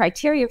this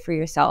criteria for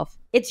yourself,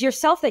 it's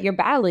yourself that you're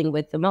battling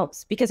with the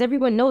most, because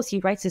everyone knows he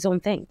writes his own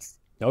things.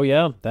 Oh,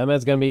 yeah. That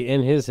man's going to be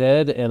in his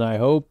head, and I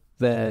hope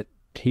that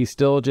he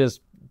still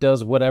just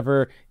does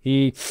whatever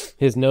he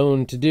is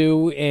known to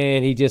do,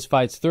 and he just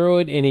fights through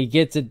it, and he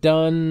gets it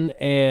done.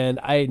 And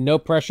no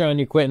pressure on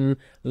you, Quentin.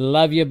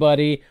 Love you,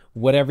 buddy.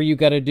 Whatever you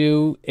got to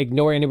do,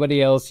 ignore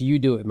anybody else. You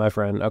do it, my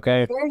friend,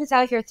 okay? Jared is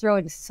out here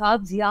throwing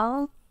subs,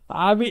 y'all.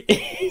 I mean,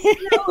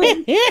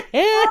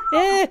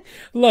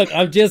 look,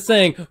 I'm just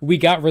saying we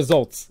got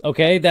results,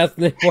 okay? That's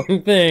the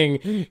important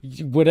thing.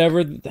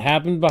 Whatever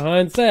happened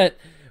behind set,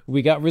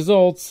 we got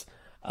results.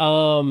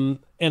 And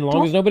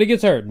long as nobody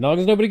gets hurt.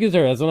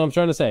 That's what I'm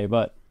trying to say.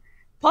 But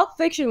Pulp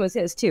Fiction was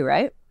his too,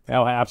 right?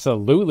 Oh,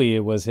 absolutely,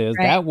 it was his.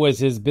 Right. That was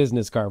his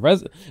business card.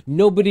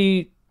 Not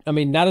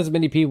as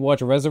many people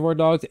watch Reservoir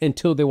Dogs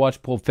until they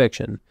watch Pulp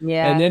Fiction.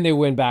 Yeah. And then they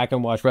went back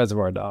and watched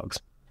Reservoir Dogs.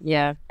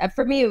 Yeah.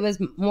 For me, it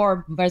was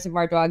more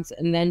Reservoir Dogs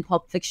and then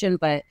Pulp Fiction,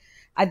 but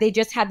they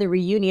just had the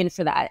reunion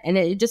for that. And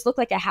it just looked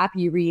like a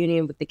happy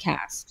reunion with the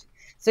cast.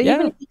 So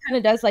even if he kind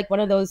of does like one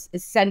of those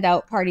send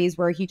out parties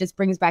where he just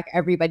brings back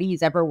everybody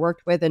he's ever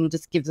worked with and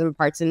just gives them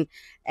parts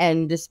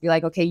and just be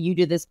like, okay, you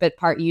do this bit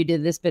part, you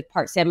did this bit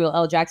part, Samuel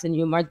L. Jackson,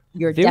 there's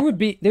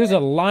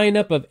a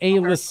lineup of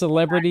A-list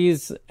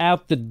celebrities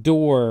out the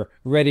door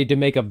ready to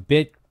make a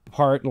bit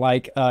part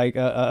like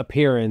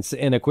appearance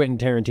in a Quentin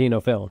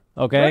Tarantino film.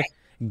 Okay. Right.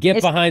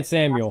 Get behind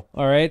Samuel,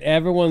 all right?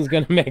 Everyone's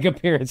going to make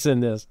appearance in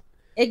this.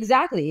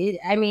 Exactly.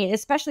 I mean,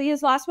 especially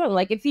his last one.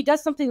 Like, if he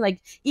does something like,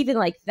 even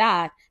like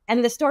that,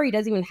 and the story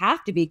doesn't even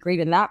have to be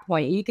great in that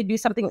point, you could do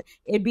something,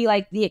 it'd be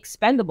like The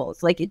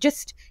Expendables. Like, it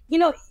just,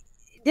 then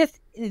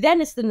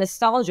it's the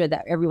nostalgia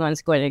that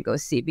everyone's going to go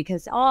see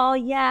because, oh,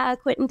 yeah,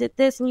 Quentin did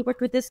this and he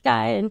worked with this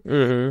guy. And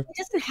it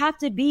doesn't have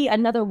to be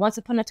another Once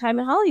Upon a Time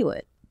in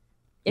Hollywood.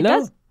 It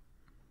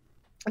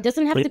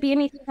doesn't have to be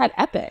anything that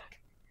epic.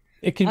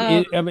 It could.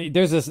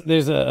 There's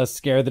a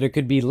scare that it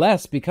could be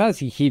less because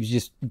he keeps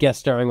just guest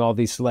starring all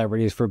these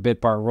celebrities for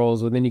bit part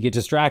roles, but then you get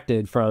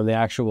distracted from the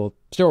actual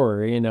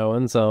story,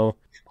 and so.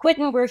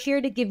 Quentin, we're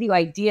here to give you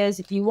ideas.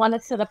 If you want to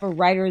set up a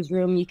writer's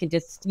room, you can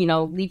just,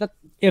 leave a.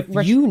 If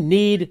you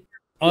need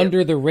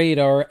under the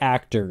radar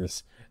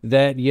actors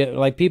that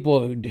like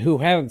people who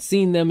haven't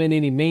seen them in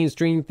any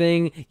mainstream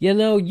thing,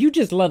 you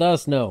just let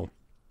us know.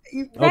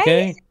 Right?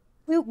 Okay.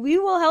 We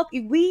will help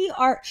you.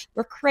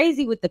 We're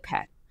crazy with the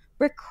pen.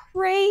 We're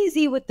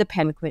crazy with the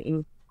pen,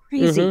 Quentin.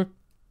 Crazy.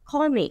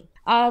 Call me.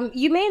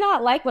 You may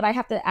not like what I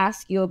have to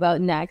ask you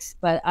about next,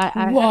 but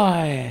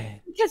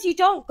Why? Because you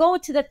don't go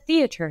to the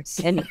theaters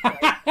anymore.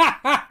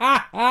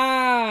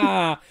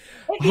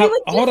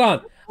 Hold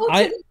on.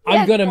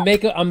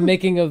 I'm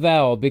making a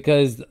vow,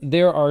 because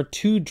there are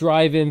 2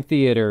 drive-in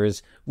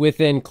theaters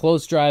within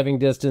close driving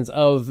distance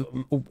of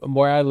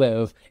where I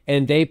live,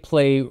 and they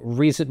play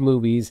recent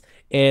movies,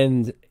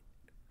 and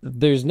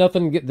there's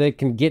nothing that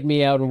can get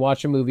me out and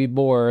watch a movie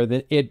more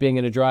than it being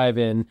in a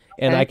drive-in,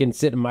 and I can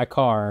sit in my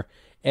car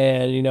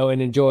and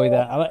and enjoy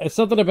that.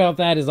 Something about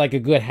that is like a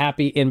good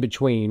happy in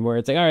between, where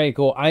it's like, all right,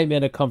 cool, I'm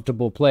in a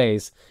comfortable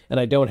place and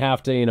I don't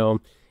have to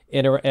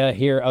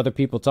hear other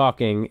people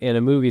talking in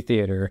a movie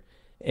theater,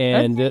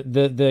 and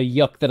the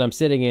yuck that I'm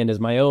sitting in is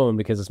my own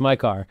because it's my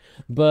car.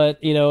 But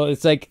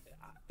it's like,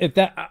 if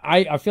that,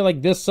 I feel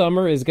like this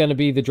summer is going to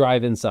be the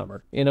drive-in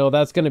summer.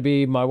 That's going to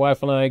be my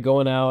wife and I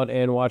going out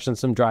and watching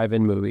some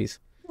drive-in movies.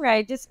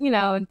 Right, just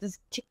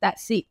kick that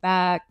seat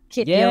back,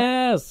 kick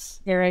your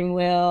steering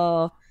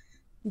wheel,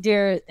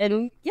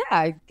 and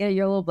get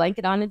your little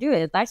blanket on and do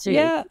it. That's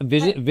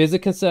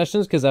visit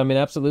concessions, because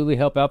absolutely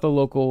help out the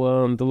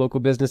local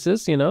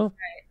businesses. Right.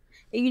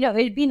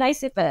 It'd be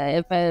nice if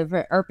a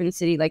urban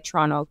city like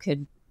Toronto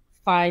could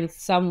find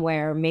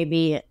somewhere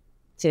maybe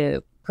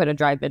to put a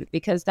drive-in,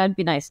 because that'd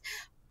be nice.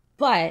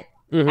 But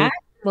at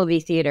movie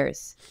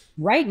theaters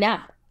right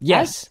now,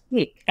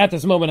 at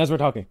this moment as we're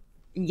talking,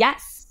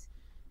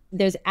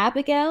 there's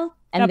Abigail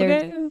and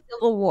there's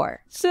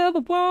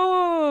Civil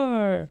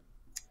War.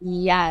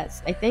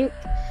 Yes, I think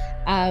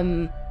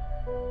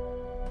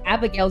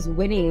Abigail's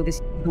winning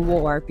this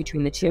war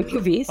between the 2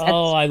 movies.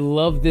 Oh, I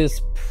love this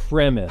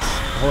premise.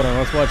 Hold on,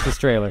 let's watch this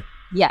trailer.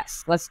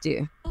 Yes, let's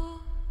do.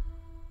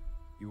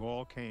 You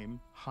all came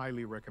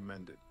highly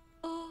recommended.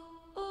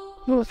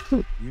 You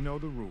know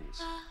the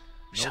rules.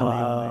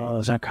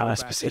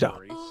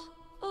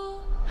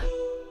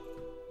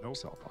 No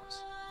cell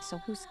phones. So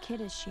whose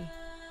kid is she?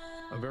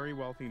 A very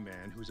wealthy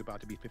man who's about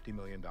to be $50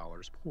 million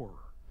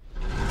poorer.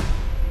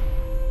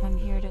 I'm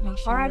here to make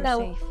sure you're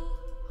safe.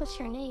 What's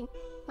your name?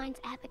 Mine's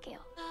Abigail.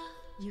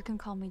 You can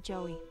call me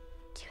Joey.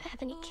 Do you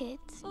have any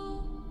kids?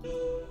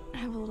 I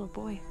have a little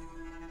boy.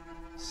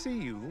 See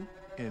you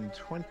in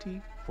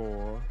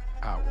 24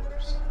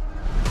 hours.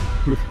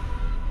 Do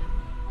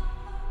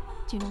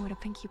you know what a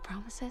pinky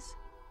promise is?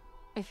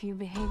 If you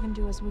behave and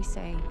do as we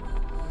say,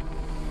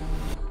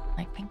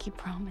 I pinky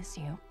promise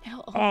you,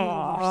 it'll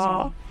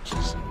all be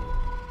over soon.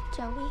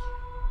 Joey?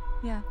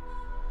 Yeah?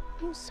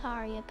 I'm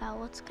sorry about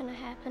what's gonna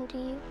happen to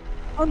you.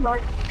 Oh,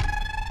 Lord.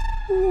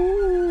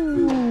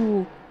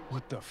 Ooh.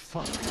 What the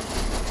fuck?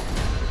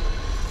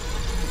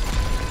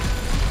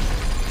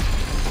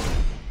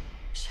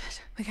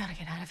 Shit, we gotta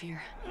get out of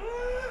here.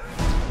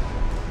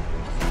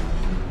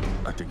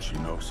 I think she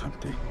knows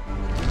something.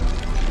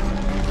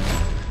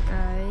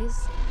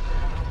 Guys?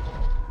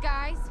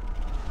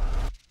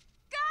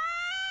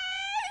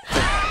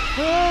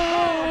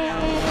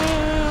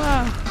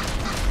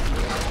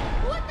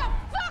 What the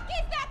fuck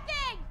is that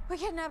thing? We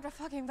kidnapped a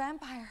fucking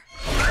vampire.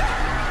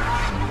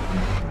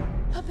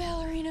 A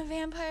ballerina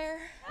vampire.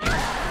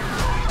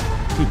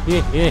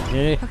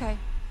 Okay,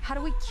 how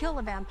do we kill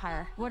a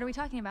vampire? What are we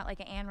talking about? Like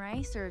an Anne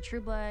Rice or a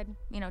True Blood?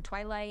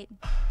 Twilight?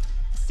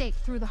 Stake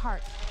through the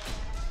heart.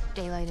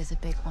 Daylight is a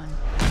big one.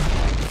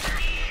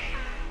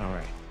 All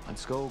right,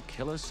 let's go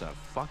kill us a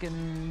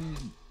fucking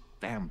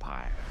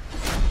vampire.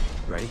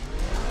 Ready?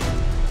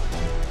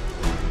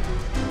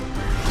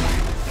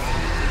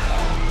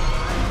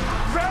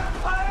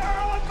 Vampire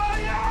on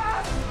my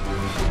ass!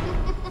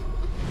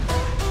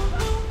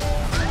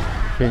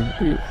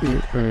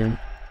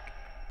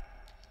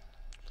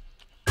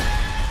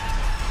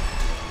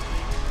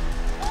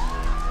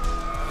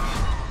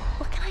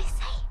 What can I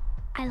say?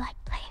 I like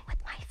playing with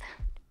my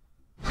food.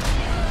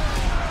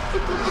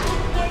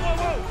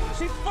 Whoa!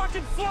 She's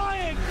fucking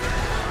flying!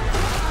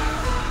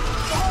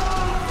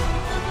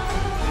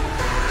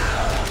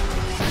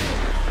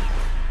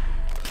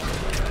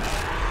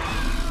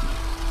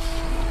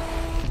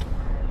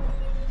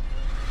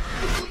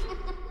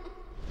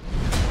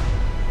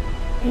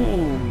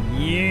 Oh,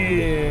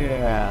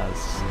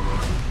 yes.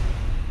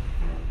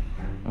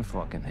 I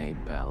fucking hate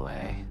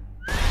ballet.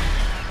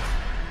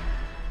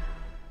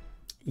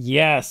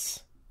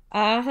 Yes.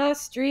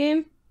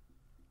 Stream.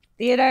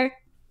 Theater.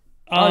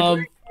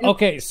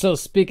 Okay, so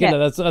speaking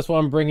of that's why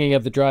I'm bringing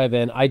up the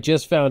drive-in. I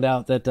just found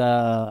out that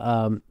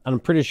I'm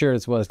pretty sure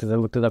it was because I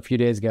looked it up a few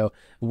days ago.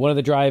 One of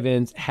the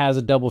drive-ins has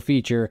a double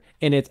feature,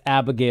 and it's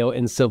Abigail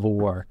in Civil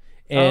War.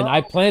 And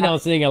I planned on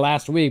seeing it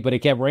last week, but it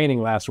kept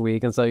raining last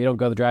week, and so you don't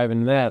go to the drive-in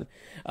in that.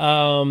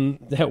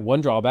 That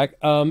one drawback.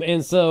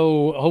 And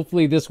so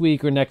hopefully this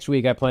week or next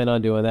week I plan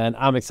on doing that.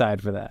 I'm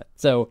excited for that.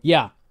 So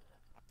yeah,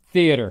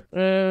 theater.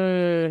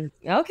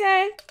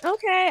 Okay.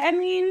 I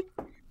mean,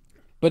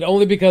 but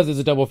only because it's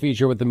a double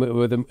feature with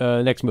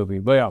the next movie.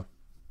 But yeah.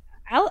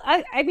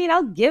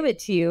 I'll give it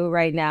to you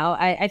right now.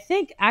 I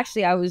think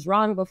actually I was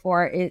wrong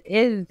before. It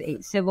is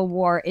a Civil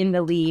War in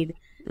the lead,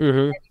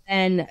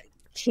 and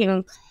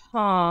King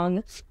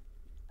Kong.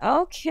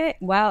 Okay,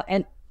 wow,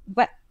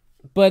 but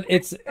But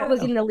it's I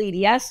was in the lead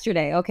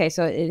yesterday. Okay,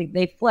 so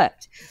they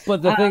flipped.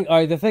 But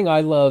the thing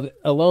I love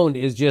alone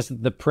is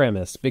just the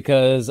premise,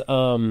 because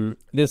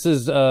this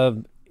is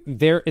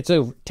it's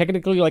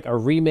technically like a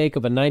remake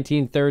of a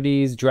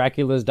 1930s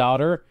Dracula's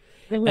Daughter,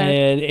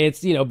 and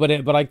it's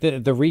but like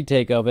the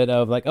retake of it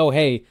of like, oh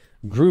hey,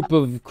 group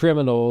of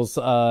criminals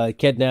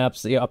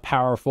kidnaps a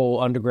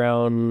powerful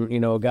underground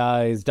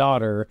guy's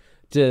daughter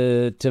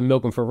to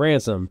milk him for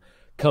ransom.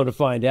 Come to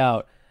find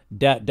out,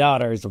 that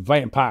daughter is a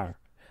vampire.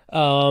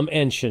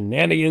 And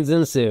shenanigans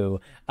ensue.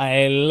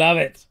 I love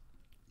it.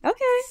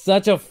 Okay.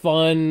 Such a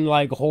fun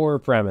like horror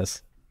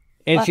premise.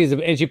 And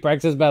she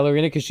practices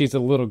ballerina because she's a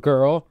little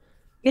girl.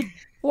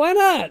 Why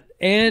not?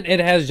 And it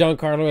has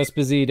Giancarlo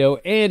Esposito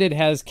and it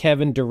has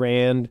Kevin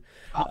Durand.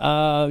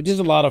 Just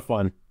a lot of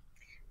fun.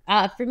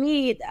 For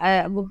me,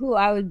 who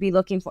I would be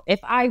looking for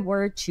if I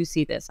were to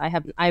see this,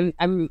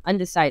 I'm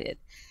undecided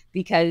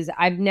because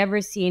I've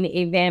never seen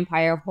a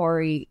vampire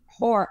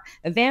horror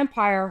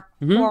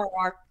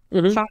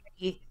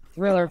comedy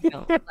thriller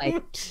film.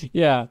 Like,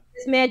 yeah,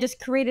 this man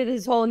just created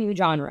his whole new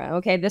genre.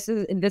 Okay, this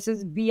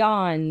is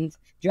beyond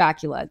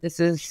Dracula. This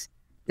is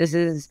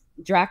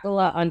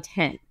Dracula on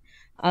 10.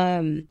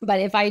 But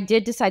if I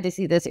did decide to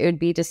see this, it would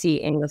be to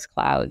see Angus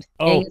Cloud.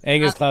 Oh,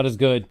 Angus Cloud is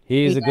good.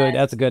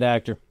 That's a good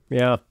actor.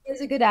 Yeah,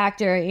 he's a good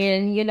actor,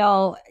 and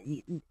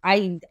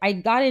I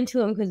got into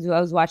him because I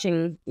was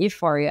watching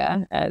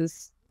Euphoria,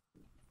 as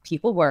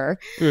people were.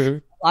 Mm-hmm.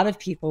 A lot of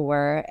people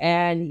were,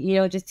 and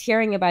just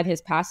hearing about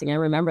his passing, I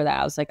remember that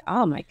I was like,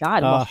 oh my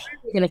god, how are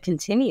we going to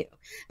continue?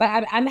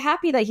 But I'm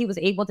happy that he was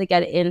able to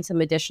get in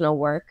some additional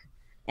work,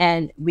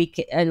 and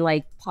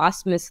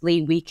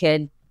posthumously we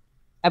could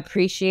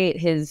appreciate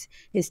his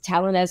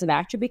talent as an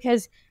actor,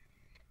 because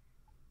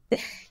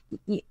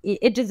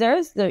it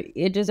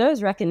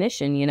deserves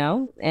recognition,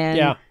 and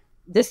yeah.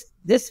 This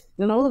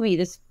movie,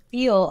 this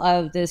feel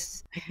of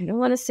this, I don't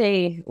want to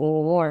say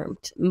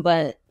warmed,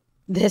 but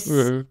this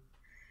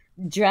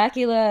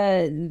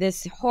Dracula,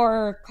 this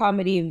horror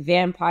comedy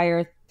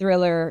vampire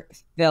thriller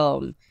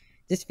film,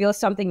 just feels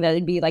something that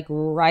would be like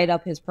right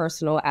up his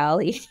personal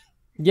alley.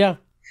 Yeah.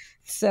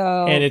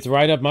 So, and it's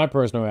right up my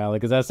personal alley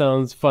because that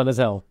sounds fun as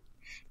hell.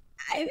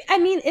 I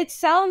mean, it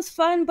sounds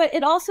fun, but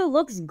it also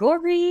looks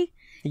gory.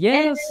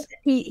 Yes.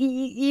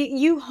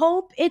 You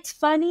hope it's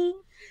funny.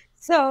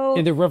 So,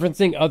 and they're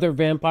referencing other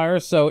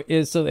vampires,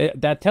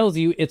 that tells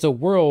you it's a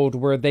world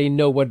where they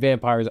know what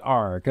vampires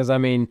are. Because I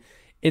mean,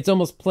 it's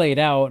almost played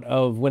out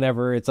of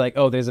whenever it's like,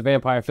 oh, there's a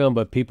vampire film,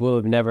 but people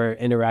have never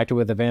interacted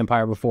with a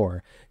vampire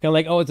before. Kind of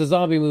like, oh, it's a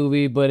zombie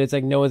movie, but it's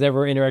like no one's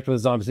ever interacted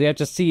with zombies. So you have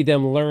to see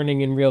them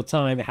learning in real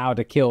time how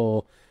to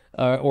kill,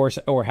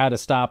 or how to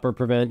stop or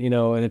prevent,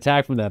 an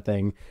attack from that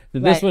thing.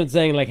 This one's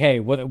saying like, hey,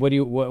 what are we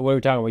talking about?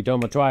 You're talking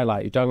about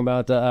Twilight. You're talking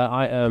about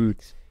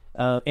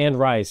Anne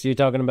Rice. You're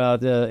talking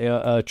about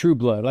True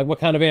Blood. Like, what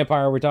kind of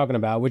vampire are we talking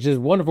about? Which is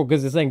wonderful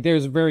because it's saying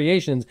there's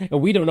variations and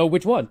we don't know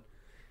which one.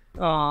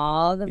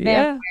 Oh, the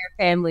vampire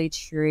family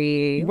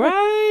tree.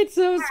 Right,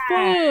 so it's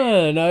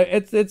fun.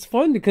 It's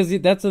fun because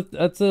that's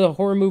a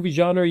horror movie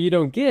genre you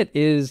don't get,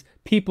 is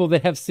people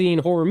that have seen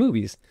horror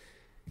movies.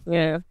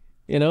 Yeah.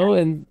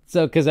 And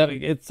so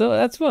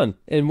that's fun.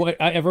 And what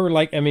I ever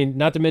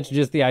not to mention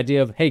just the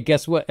idea of, hey,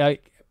 guess what?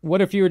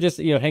 What if you were just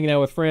hanging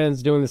out with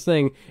friends doing this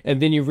thing,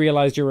 and then you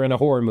realized you were in a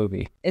horror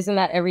movie? Isn't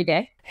that every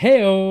day?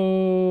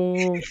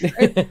 Hey-o.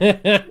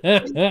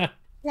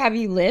 Have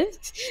you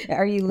lived?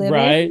 Are you living?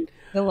 Right.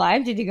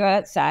 Alive? Did you go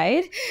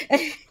outside?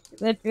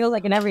 That feels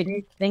like an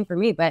everyday thing for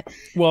me, but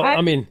that's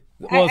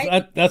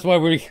why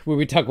when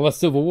we talk about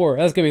Civil War,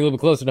 that's gonna be a little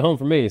bit closer to home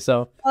for me.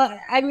 So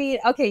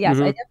okay, yes,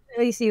 I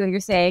definitely see what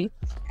you're saying.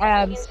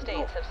 And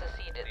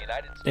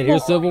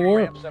here's Civil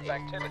War.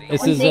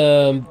 This is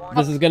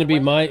going to be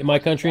my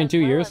country in 2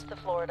 years. Let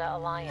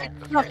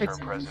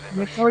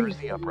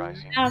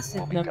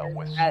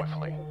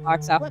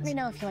me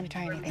know if you want to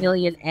try anything.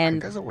 Million and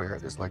Because aware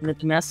there's like the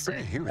domestic.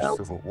 a huge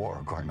civil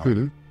war going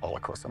on all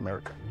across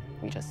America.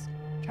 We just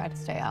try to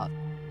stay out.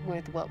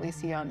 With what we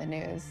see on the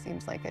news,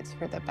 seems like it's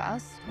for the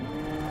best.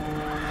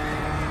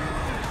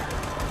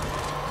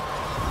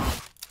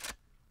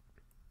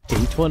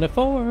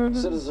 D24.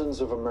 Citizens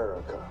of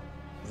America,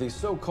 the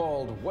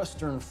so-called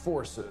Western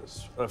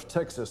forces of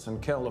Texas and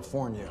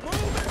California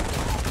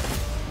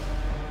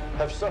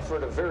have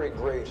suffered a very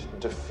great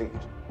defeat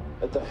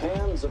at the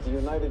hands of the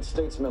United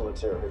States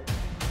military.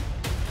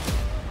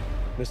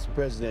 Mr.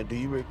 President, do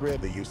you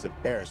regret the use of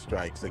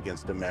airstrikes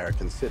against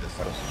American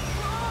citizens?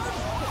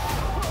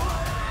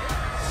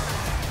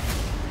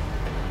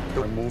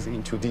 We're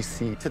moving to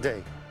D.C.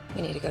 today.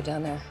 We need to go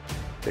down there.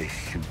 They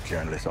shoot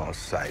journalists on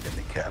sight in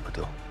the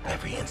Capitol.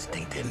 Every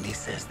instinct in me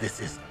says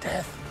this is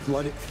death.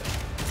 Bloody.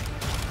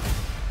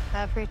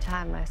 Every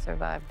time I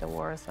survived a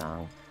war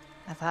zone,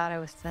 I thought I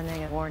was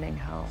sending a warning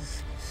home.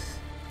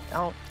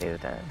 Don't do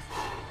this.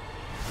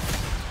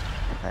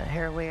 But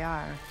here we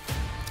are.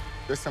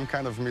 There's some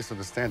kind of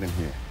misunderstanding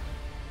here.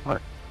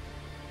 What?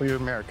 Well, you're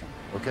American,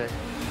 okay?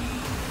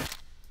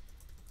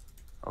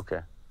 Okay.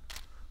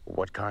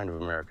 What kind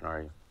of American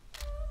are you?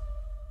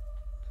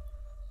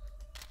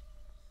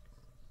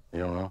 You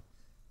don't know?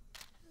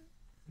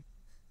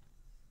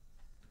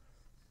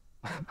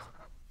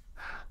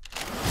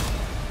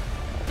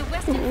 The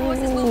Western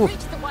forces will reach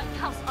the White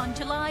House on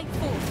July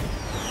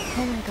 4th.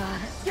 Oh my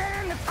God.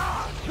 Get in the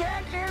car!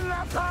 Get in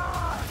the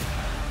car!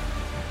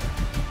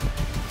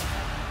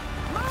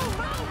 Move,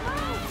 move,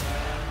 move!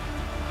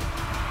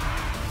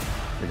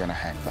 You're gonna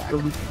hang back.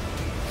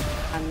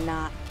 I'm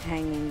not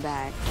hanging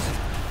back.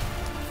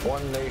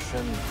 One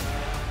nation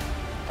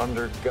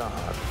under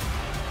God,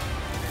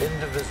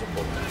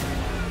 indivisible,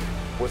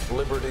 with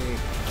liberty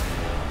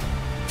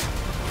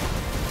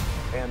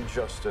and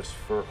justice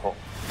for all.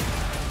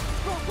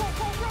 Go, go,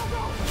 go, go,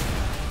 go!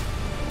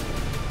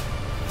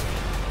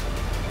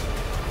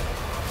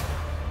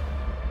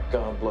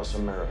 God bless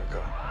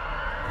America.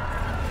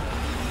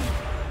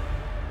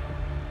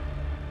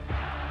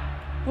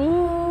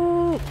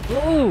 Ooh,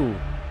 ooh.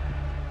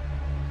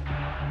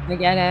 I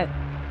get it.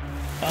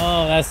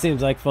 Oh, that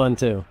seems like fun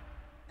too.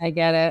 I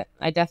get it.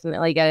 I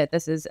definitely get it.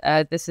 This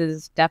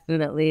is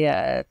definitely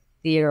a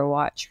theater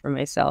watch for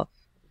myself.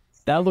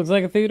 That looks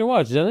like a theater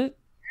watch, doesn't it?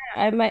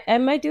 I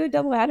might do a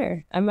double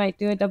header.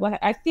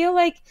 I feel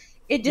like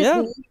it just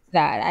needs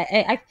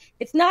that.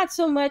 It's not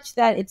so much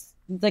that it's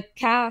the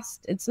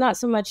cast. It's not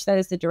so much that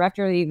it's the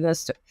director or even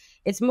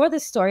it's more the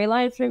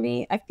storyline for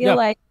me. I feel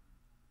like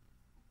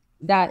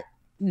that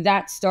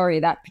story,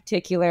 that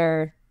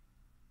particular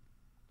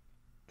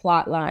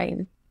plot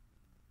line,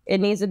 it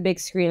needs a big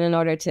screen in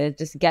order to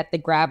just get the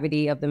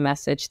gravity of the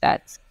message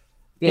that's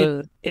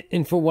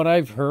and for what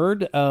I've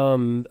heard,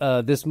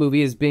 this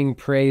movie is being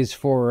praised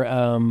for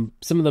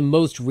some of the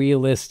most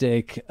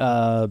realistic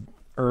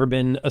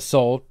urban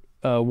assault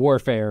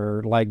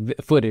warfare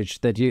footage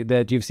that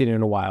you've seen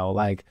in a while.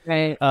 Like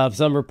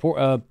some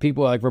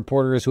people like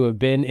reporters who have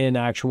been in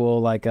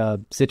actual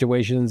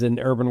situations in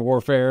urban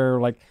warfare,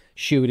 like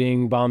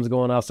shooting, bombs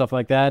going off, stuff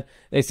like that.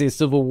 They say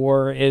Civil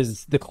War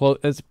is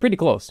it's pretty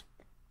close.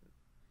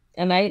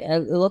 And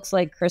it looks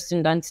like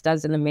Kirsten Dunst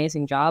does an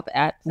amazing job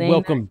at saying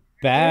Welcome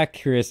back,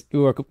 Kirsten.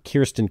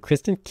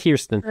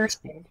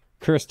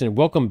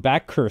 Welcome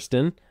back,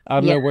 Kirsten. I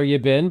don't know where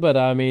you've been, but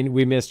I mean,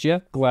 we missed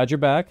you. Glad you're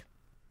back.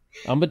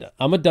 I'm a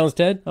Dunst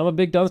head. I'm a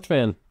big Dunst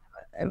fan.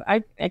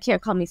 I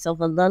can't call myself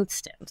a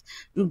Dunst,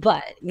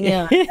 but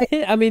yeah.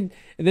 I mean,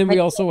 then we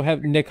also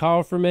have Nick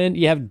Offerman.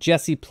 You have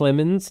Jesse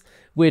Plemons,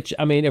 which,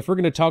 I mean, if we're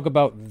going to talk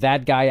about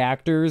that guy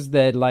actors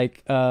that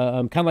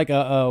kind of like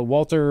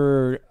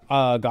Walter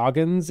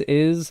Goggins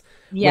is,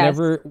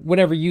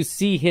 whenever you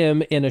see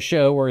him in a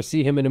show or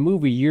see him in a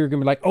movie, you're going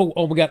to be like,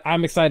 oh my God,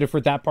 I'm excited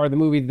for that part of the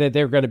movie that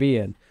they're going to be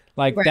in.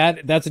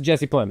 That's a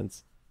Jesse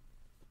Plemons.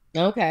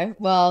 Okay,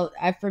 well,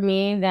 for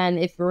me, then,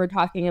 if we were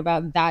talking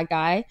about that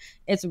guy,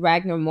 it's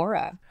Ragnar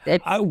Mora.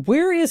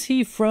 Where is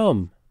he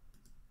from?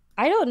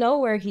 I don't know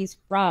where he's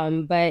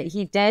from, but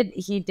he's a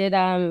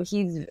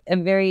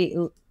very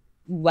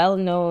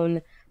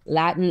well-known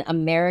Latin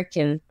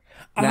American.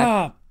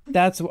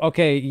 That's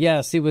okay.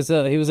 Yes, he was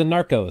a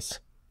Narcos.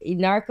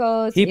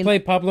 He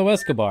played Pablo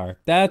Escobar.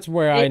 That's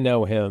where I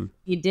know him.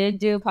 He did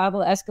do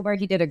Pablo Escobar.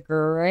 He did a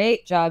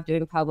great job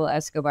doing Pablo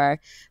Escobar.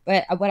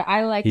 But what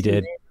I liked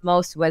him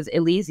most was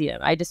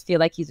Elysium. I just feel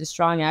like he's a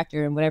strong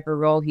actor in whatever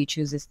role he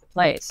chooses to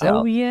play.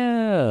 So,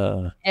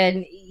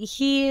 and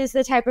he is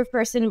the type of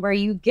person where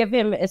you give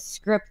him a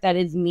script that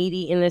is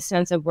meaty in the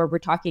sense of where we're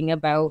talking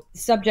about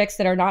subjects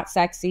that are not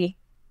sexy.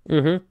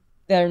 Mm-hmm.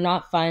 They're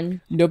not fun.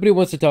 Nobody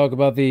wants to talk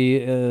about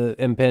the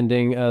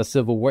impending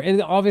Civil War.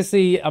 And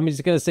obviously, I'm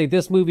just going to say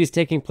this movie is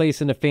taking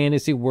place in a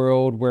fantasy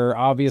world where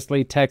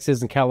obviously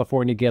Texas and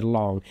California get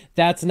along.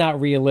 That's not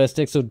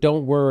realistic, so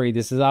don't worry.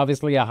 This is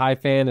obviously a high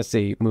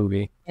fantasy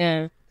movie.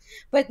 Yeah.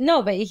 But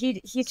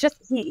he has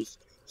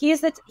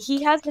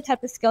the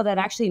type of skill that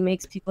actually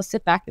makes people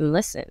sit back and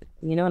listen.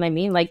 You know what I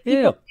mean? Like,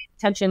 people pay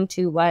attention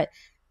to what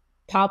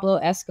Pablo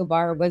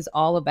Escobar was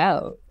all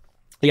about.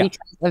 Because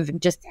of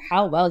just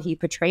how well he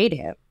portrayed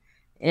him,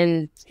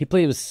 and he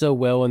played him so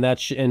well, and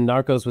and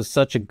Narcos was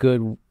such a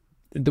good,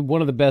 one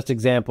of the best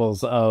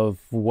examples of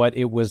what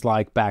it was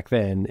like back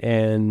then,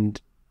 and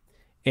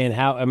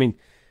how, I mean,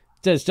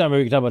 we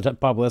can talk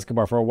about Pablo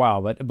Escobar for a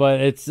while, but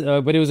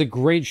it was a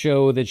great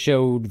show that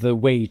showed the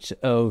weight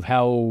of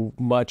how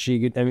much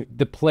he could. I mean,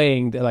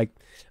 the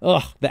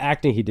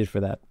acting he did for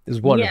that is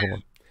wonderful. Yeah.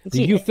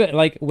 You felt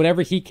like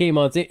whenever he came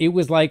on, it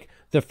was like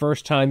the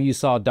first time you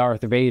saw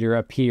Darth Vader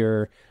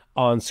appear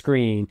on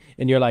screen,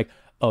 and you're like,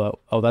 oh,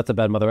 that's a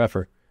bad mother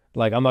effer.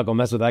 Like, I'm not gonna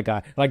mess with that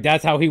guy. Like,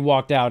 that's how he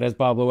walked out as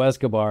Pablo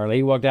Escobar. Like,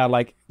 he walked out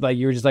like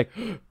you were just like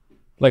he's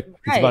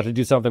about to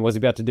do something. What's he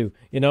about to do?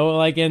 You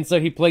know, and so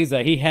he plays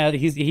that.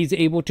 He's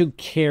able to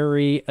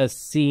carry a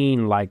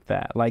scene like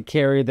that,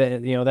 carry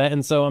that, that.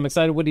 And so I'm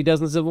excited what he does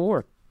in Civil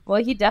War.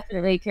 Well, he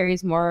definitely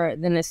carries more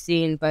than a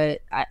scene,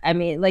 but I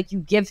mean, you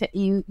give it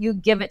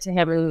to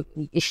him, and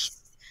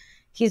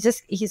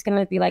he's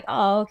gonna be like,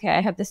 oh, okay,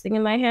 I have this thing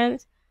in my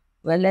hand.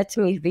 Well, let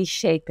me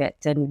reshape it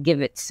and give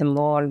it some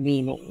more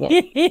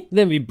meaning.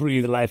 Let me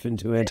breathe life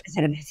into it.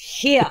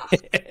 Here,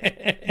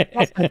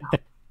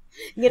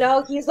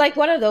 he's like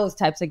one of those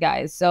types of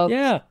guys.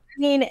 So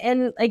mean,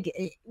 and like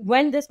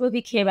when this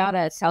movie came out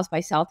at South by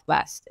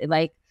Southwest,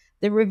 like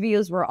the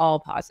reviews were all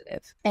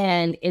positive,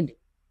 and it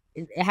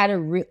got a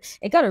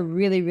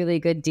really, really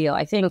good deal.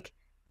 I think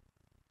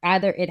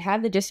either it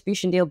had the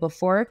distribution deal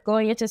before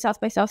going into South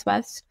by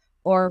Southwest,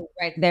 or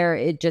right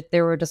there,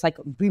 they were just like,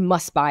 we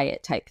must buy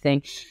it type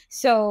thing.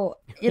 So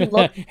it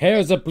looked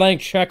here's a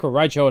blank check,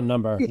 write your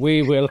number.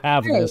 We will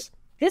have this.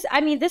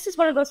 This is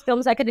one of those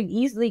films I could have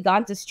easily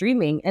gone to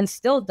streaming and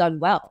still done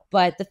well.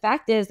 But the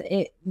fact is,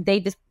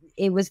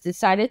 it was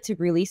decided to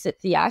release it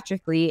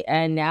theatrically,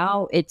 and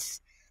now it's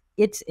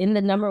in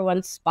the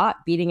 #1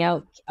 spot, beating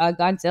out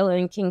Godzilla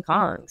and King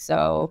Kong.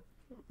 So,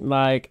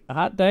 like,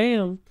 hot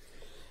damn.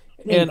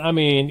 And I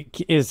mean,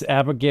 is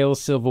Abigail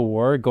Civil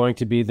War going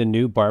to be the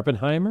new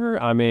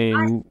Barbenheimer? I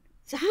mean,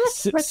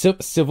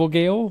 Civil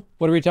Gale?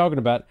 What are we talking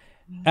about?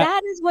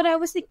 That is what I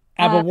was thinking.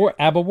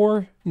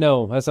 Abawar?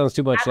 No, that sounds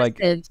too much like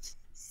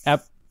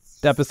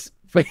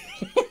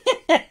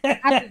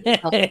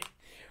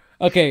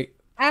Okay.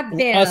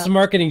 Us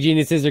marketing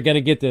geniuses are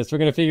gonna get this. We're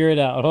gonna figure it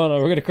out. Hold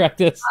on, we're gonna crack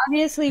this.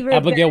 Obviously,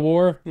 Abigail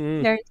War.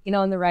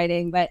 Tarantino in the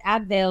writing, but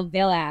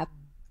Abwar.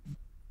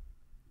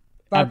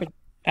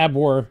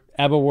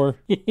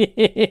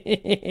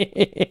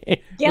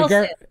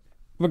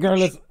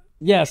 Regardless,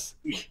 yes,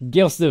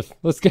 Gilstiff.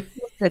 Let's go.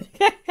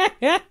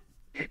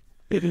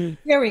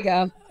 Here we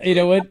go. You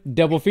know what?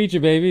 Double feature,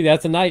 baby.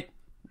 That's a night.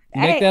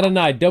 Make that a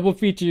night. Double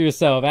feature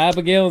yourself.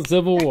 Abigail and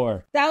Civil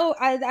War.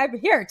 I'm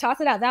here. Toss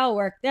it out. That'll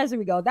work. There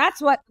we go.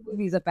 That's what the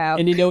movie's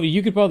about. And you know,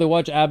 you could probably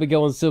watch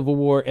Abigail and Civil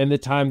War in the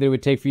time that it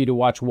would take for you to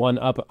watch one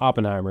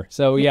Oppenheimer.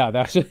 So yeah,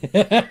 that's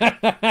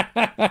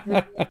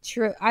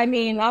true. I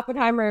mean,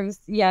 Oppenheimer,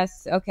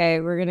 yes, okay,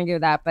 we're gonna give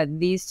that. But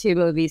these two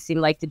movies seem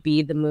like to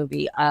be the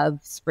movie of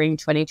spring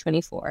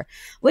 2024,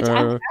 which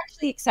I'm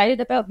actually excited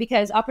about,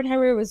 because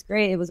Oppenheimer was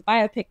great. It was a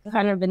biopic,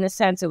 kind of, in a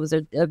sense. It was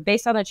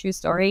based on a true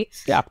story.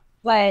 Yeah.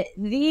 But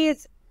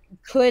these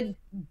could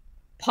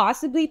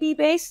possibly be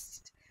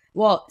based,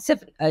 well,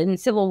 in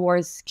Civil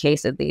War's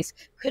case at least,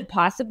 could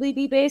possibly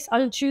be based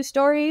on true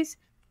stories.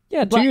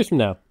 Yeah, 2 years from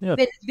now. Yeah.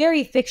 But it's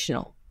very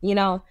fictional, you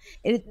know?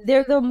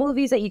 They're the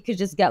movies that you could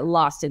just get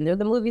lost in. They're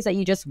the movies that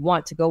you just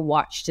want to go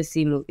watch to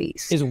see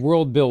movies. It's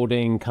world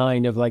building,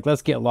 kind of like,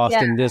 let's get lost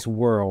in this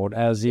world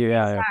as you.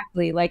 Yeah.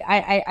 Exactly. Like,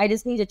 I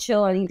just need to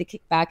chill. I need to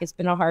kick back. It's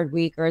been a hard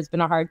week, or it's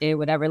been a hard day,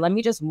 whatever. Let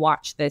me just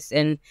watch this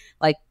and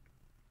like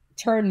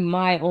turn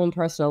my own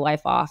personal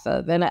life off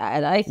of, and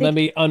I think, let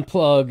me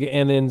unplug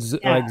and then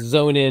like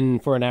zone in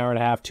for an hour and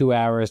a half, 2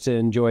 hours to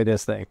enjoy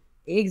this thing.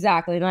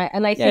 Exactly,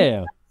 and I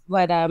think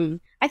what I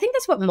think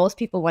that's what most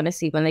people want to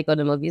see when they go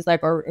to movies,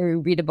 like or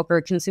read a book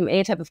or consume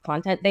any type of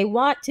content. They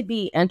want to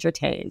be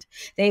entertained.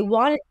 They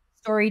want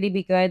the story to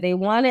be good. They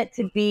want it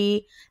to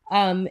be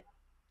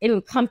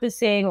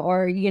encompassing,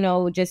 or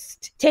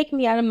just take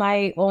me out of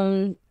my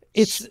own.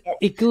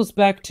 It goes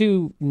back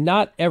to,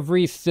 not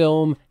every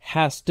film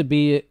has to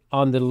be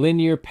on the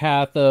linear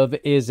path of,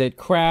 is it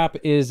crap,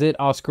 is it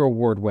Oscar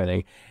award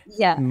winning?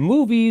 Yeah.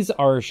 Movies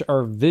are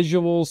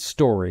visual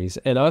stories,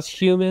 and us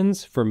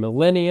humans for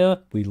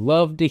millennia, we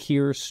love to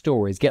hear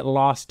stories, get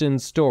lost in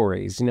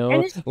stories,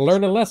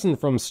 learn a lesson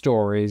from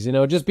stories,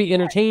 just be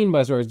entertained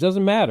by stories.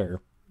 Doesn't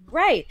matter.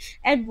 Right.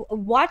 And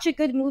watch a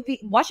good movie,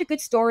 watch a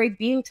good story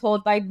being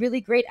told by really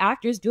great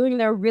actors doing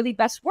their really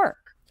best work.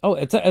 Oh,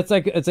 it's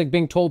like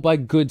being told by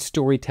good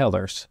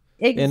storytellers.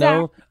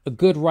 Exactly.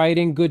 Good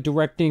writing, good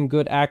directing,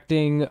 good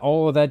acting,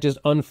 all of that just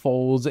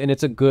unfolds, and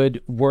it's a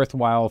good,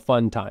 worthwhile,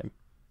 fun time.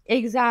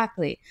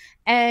 Exactly.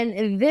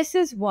 And this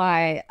is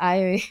why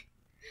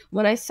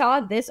when I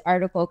saw this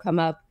article come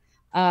up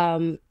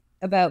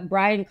about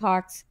Brian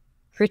Cox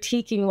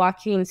critiquing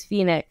Joaquin's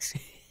Phoenix,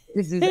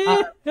 this is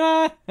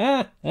Napoleon,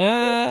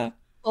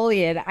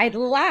 I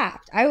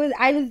laughed.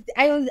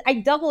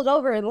 I doubled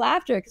over in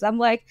laughter, because I'm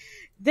like,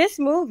 this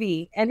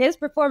movie and his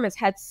performance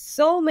had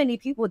so many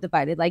people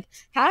divided. Like,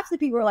 half the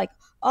people were like,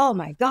 oh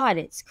my God,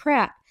 it's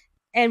crap.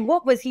 And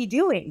what was he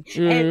doing?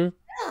 And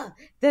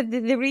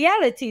the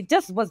reality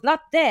just was not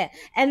there.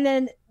 And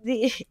then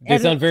they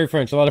sound very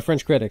French. A lot of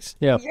French critics.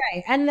 Yeah.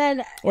 Right. And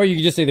then, or you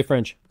can just say the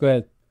French. Go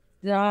ahead.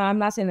 No, I'm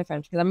not saying the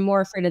French, because I'm more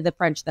afraid of the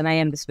French than I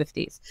am the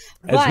Swifties.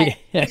 Right.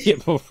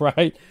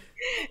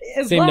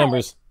 Same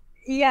numbers.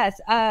 Yes.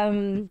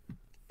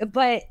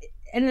 But,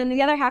 and then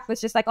the other half was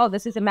just like, oh,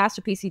 this is a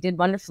masterpiece. He did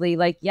wonderfully.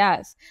 Like,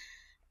 yes.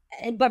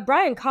 But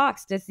Brian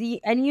Cox his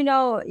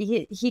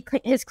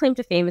claim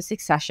to fame is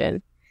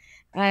Succession.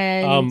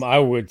 And I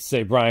would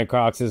say Brian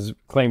Cox's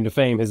claim to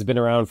fame has been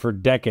around for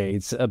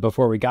decades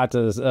before we got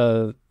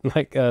to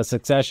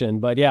Succession.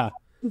 But yeah,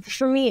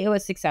 for me, it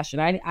was Succession.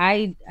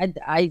 I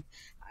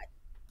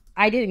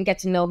didn't get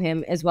to know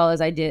him as well as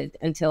I did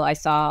until I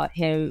saw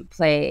him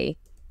play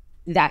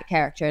that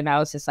character, and I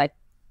was just like,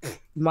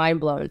 mind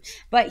blown.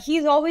 But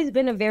he's always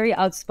been a very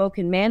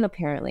outspoken man,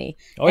 apparently.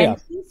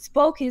 He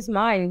spoke his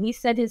mind, and he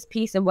said his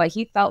piece of what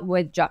he felt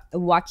with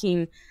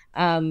Joaquin,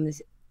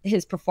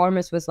 his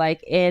performance was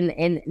like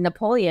in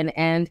Napoleon,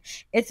 and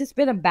it's just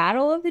been a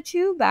battle of the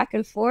two, back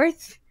and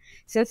forth.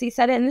 since he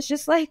said it, and it's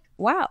just like,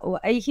 wow,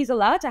 he's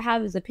allowed to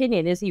have his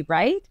opinion. Is he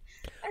right?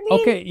 I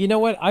mean, okay, you know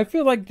what? I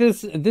feel like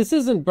this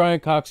isn't Brian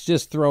Cox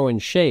just throwing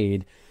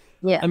shade.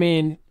 Yeah. I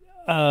mean,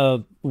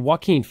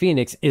 Joaquin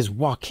Phoenix is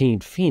Joaquin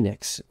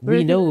Phoenix.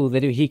 We know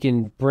that he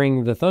can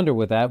bring the thunder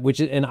with that,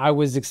 and I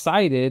was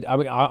excited. I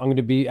mean, I'm going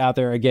to be out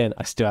there again.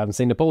 I still haven't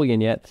seen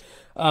Napoleon yet.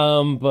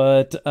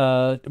 But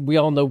we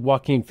all know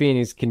Joaquin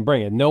Phoenix can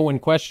bring it. No one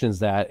questions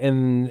that.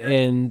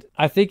 And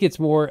I think it's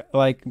more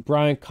like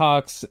Brian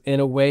Cox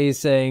in a way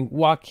saying,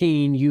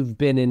 Joaquin, you've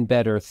been in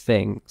better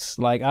things.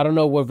 Like, I don't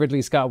know what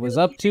Ridley Scott was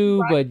up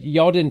to, but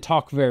y'all didn't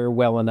talk very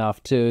well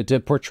enough to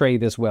portray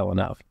this well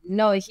enough.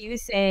 No, he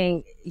was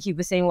saying,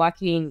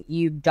 Joaquin,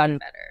 you've done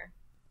better.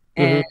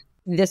 And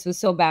this was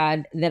so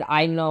bad that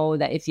I know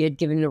that if you had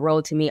given the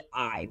role to me,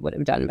 I would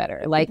have done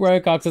better. Like,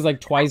 Brian Cox is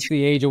like twice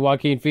the age of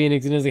Joaquin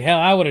Phoenix, and is like, hell,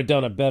 I would have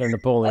done a better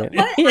Napoleon.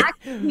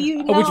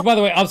 Which, by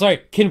the way, I'm sorry,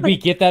 can we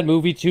get that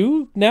movie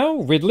too now?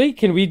 Ridley,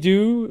 can we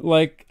do,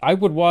 like, I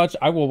will watch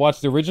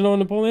the original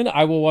Napoleon,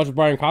 I will watch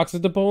Brian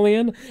Cox's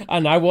Napoleon,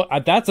 and I will,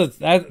 that's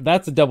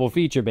a double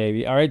feature,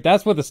 baby. All right,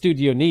 that's what the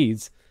studio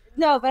needs.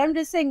 No, but I'm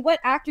just saying,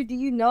 what actor do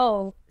you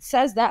know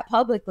says that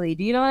publicly?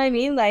 Do you know what I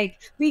mean? Like,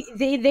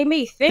 they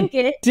may think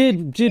it.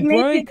 Did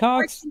Brian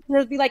Cox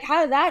be like,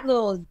 how did that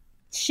little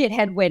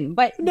shithead win?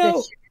 But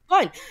no.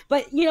 Fun.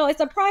 But it's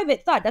a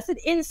private thought. That's an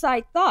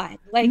inside thought.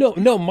 Like,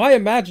 no. My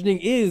imagining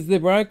is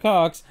that Brian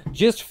Cox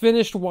just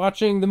finished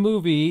watching the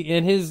movie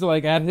in his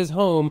at his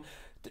home.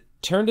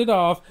 Turned it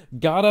off,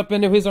 got up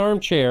into his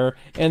armchair,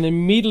 and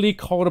immediately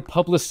called a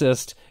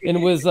publicist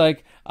and was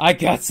like, I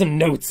got some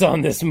notes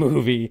on this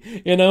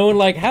movie.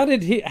 Like, how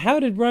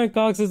did Brian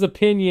Cox's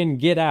opinion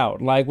get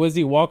out? Like, was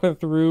he walking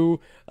through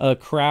a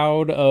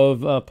crowd of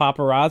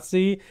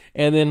paparazzi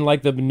and then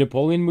like the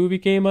Napoleon movie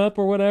came up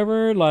or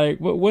whatever? Like,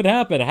 what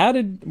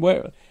happened?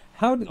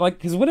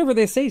 Because whenever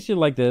they say shit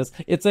like this,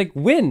 it's like,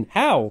 when?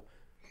 How?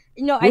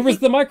 Where was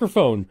the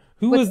microphone?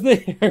 Who was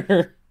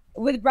there?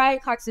 With Brian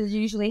Cox, it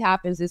usually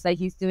happens is that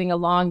he's doing a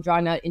long,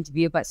 drawn-out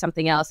interview about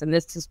something else, and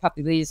this just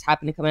probably just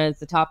happened to come in as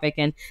the topic,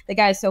 and the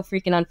guy is so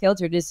freaking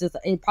unfiltered,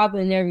 it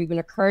probably never even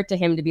occurred to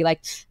him to be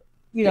like,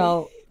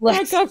 Brian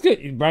Cox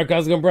going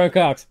Brian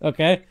Cox,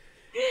 okay?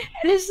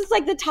 And it's just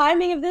like the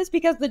timing of this,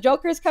 because the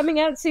Joker is coming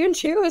out soon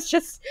too.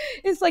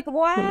 It's like,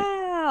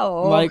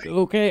 wow. Like,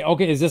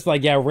 okay, is this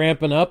like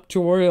ramping up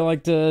toward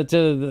like to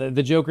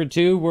the Joker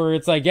 2, where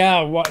it's like,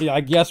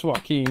 I guess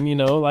Joaquin,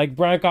 like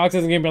Brian Cox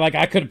isn't gonna be like,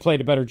 I could have played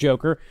a better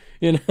Joker,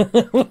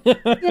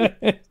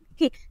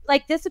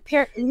 Like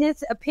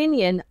his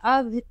opinion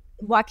of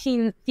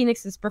Joaquin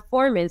Phoenix's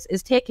performance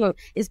is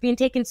being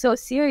taken so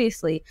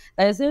seriously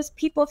that there's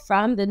people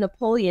from the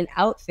Napoleon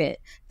outfit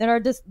that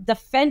are just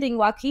defending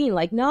Joaquin,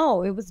 like,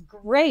 no, it was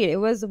great, it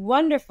was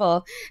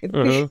wonderful.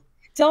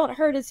 Don't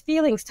hurt his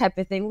feelings type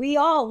of thing. We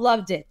all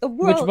loved it. The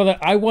world. Which,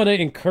 I want to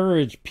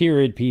encourage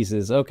period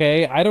pieces,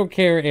 okay? I don't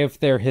care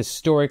if they're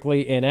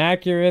historically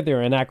inaccurate,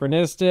 they're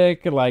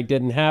anachronistic, like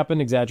didn't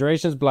happen,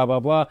 exaggerations, blah, blah,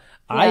 blah.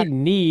 Yeah. I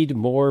need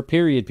more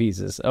period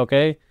pieces,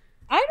 okay?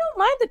 I don't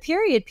mind the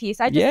period piece.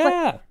 I just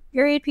like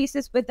period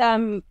pieces with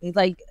better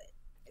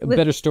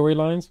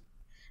storylines.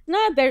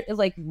 Not better.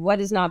 Like, what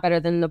is not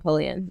better than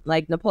Napoleon?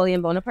 Like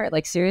Napoleon Bonaparte?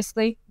 Like,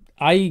 seriously?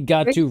 I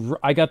got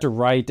to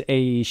write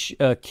a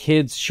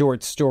kid's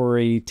short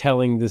story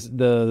telling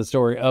the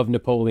story of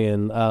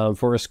Napoleon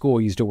for a school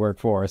I used to work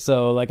for.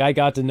 So like I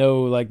got to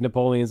know like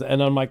Napoleon's,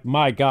 and I'm like,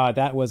 my God,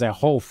 that was a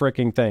whole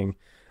freaking thing.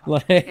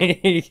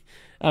 Like,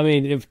 I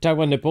mean, if you talk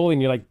about Napoleon,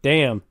 you're like,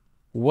 damn,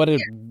 what a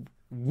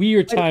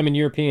weird time in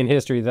European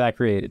history that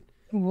created.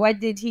 What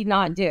did he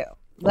not do?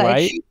 Like,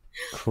 right?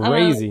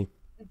 Crazy.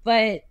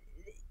 But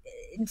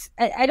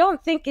I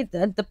don't think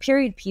the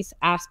period piece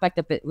aspect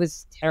of it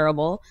was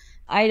terrible.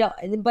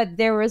 But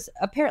there was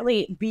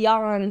apparently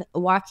beyond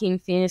Joaquin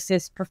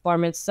Phoenix's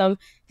performance some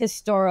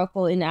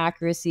historical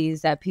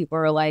inaccuracies that people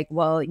are like,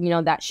 well,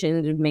 that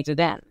shouldn't have made it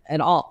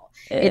at all.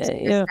 It's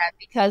that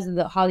because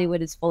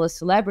Hollywood is full of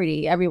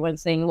celebrity,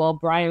 everyone's saying, well,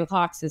 Brian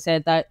Cox has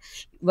said that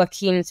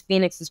Joaquin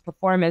Phoenix's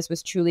performance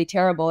was truly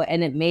terrible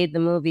and it made the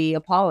movie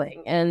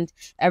appalling, and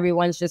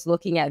everyone's just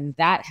looking at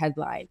that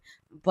headline.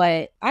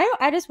 But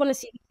I just want to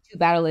see to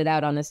battle it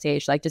out on the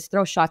stage, like just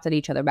throw shots at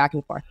each other back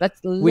and forth.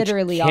 That's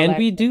literally all. Can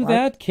we do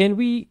that? Can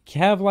we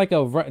have like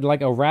a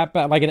rap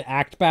like an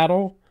act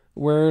battle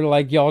where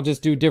like y'all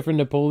just do different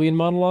Napoleon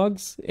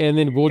monologues, and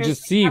then we'll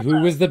just see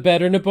who was the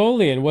better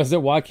Napoleon? Was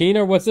it Joaquin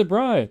or was it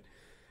Brian?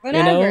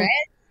 Whatever.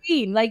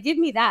 Like, give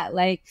me that.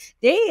 Like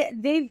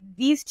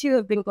these two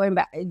have been going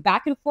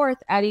back and forth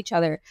at each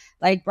other.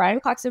 Like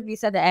Brian Cox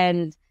said,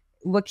 and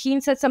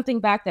Joaquin said something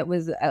back that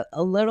was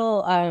a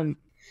little.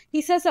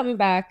 He said something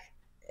back.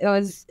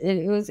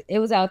 It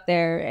was out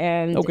there,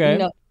 and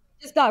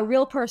just got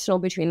real personal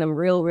between them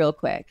real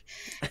quick.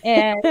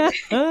 And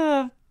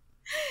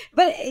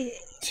but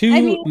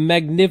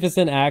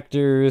magnificent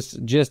actors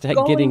just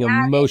getting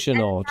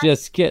emotional,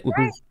 just getting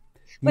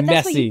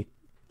messy.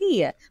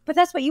 But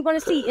that's what you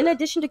want to see. In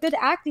addition to good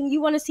acting,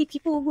 you want to see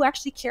people who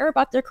actually care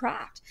about their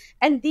craft,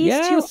 and these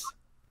two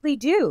really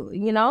do.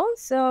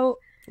 So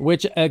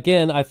Which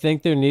again, I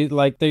think there need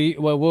like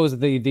what was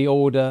the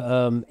old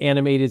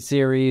animated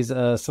series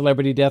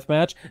Celebrity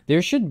Deathmatch?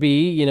 There should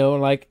be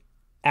like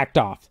act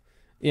off.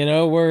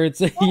 Where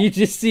it's you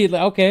just see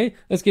like, okay,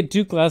 let's get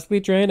 2 classically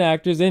trained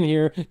actors in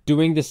here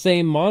doing the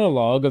same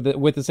monologue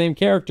with the same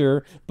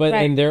character, but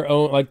in their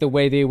own like the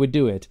way they would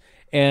do it.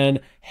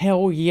 And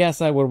hell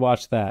yes, I would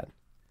watch that.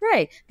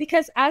 Right,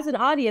 because as an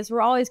audience,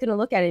 we're always going to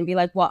look at it and be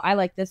like, well, I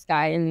like this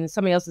guy, and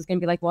somebody else is going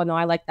to be like, well, no,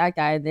 I like that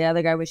guy, and the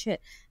other guy was shit.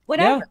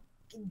 Whatever.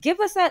 Yeah. Give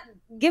us that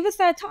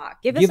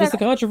talk. Give us the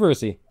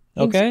controversy.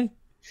 Okay.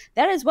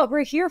 That is what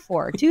we're here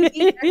for.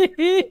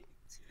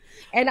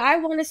 And I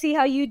want to see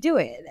how you do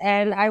it,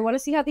 and I want to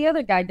see how the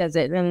other guy does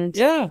it. And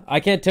yeah, I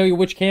can't tell you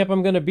which camp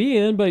I'm going to be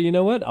in, but you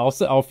know what?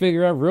 I'll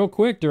figure out real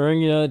quick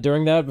during that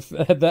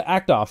the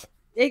act off.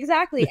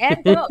 Exactly,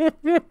 and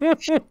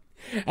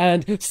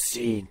and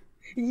scene.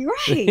 You're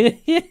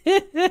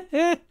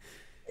right.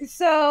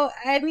 So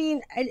I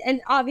mean, and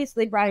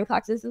obviously Brian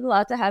Cox is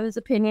allowed to have his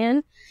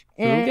opinion.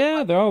 And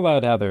yeah, they're all allowed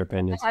to have their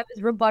opinions. Have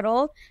his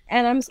rebuttal,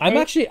 and I'm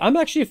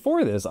actually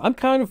for this. I'm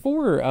kind of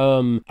for.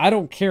 I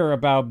don't care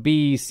about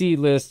B, C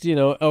list.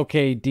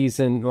 Okay,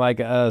 decent like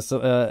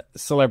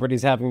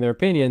celebrities having their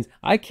opinions.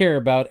 I care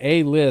about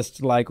A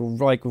list like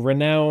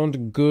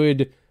renowned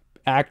good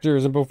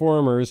actors and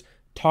performers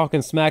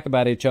talking smack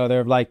about each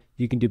other. Like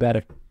you can do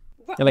better.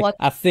 Like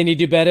I think you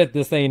do better.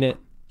 This ain't it.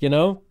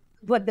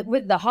 But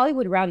with the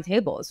Hollywood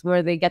roundtables,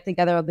 where they get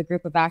together the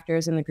group of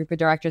actors and the group of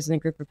directors and the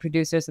group of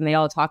producers, and they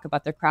all talk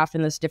about their craft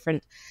and those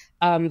different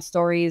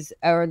stories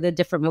or the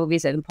different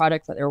movies and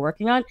products that they're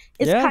working on,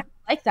 it's kind of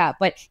like that.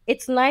 But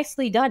it's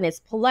nicely done.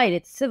 It's polite.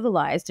 It's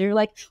civilized. You're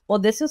like, well,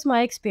 this was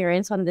my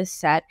experience on this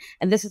set,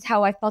 and this is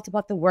how I felt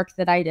about the work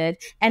that I did.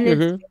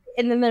 And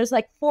and then there's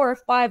like 4 or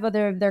 5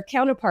 other of their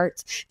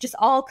counterparts just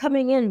all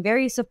coming in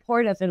very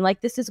supportive and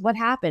like, this is what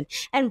happened.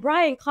 And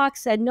Brian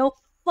Cox said, no,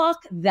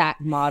 fuck that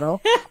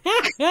model.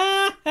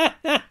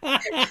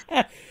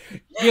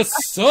 You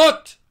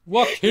sucked,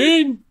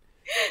 Joaquin.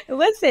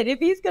 Listen, if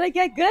he's gonna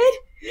get good,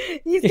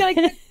 he's gonna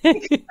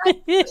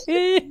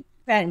get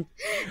and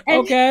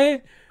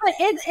okay. But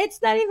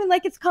it's not even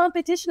like it's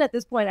competition at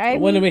this point.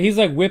 When he's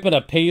like whipping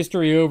a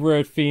pastry over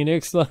at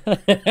Phoenix. Like,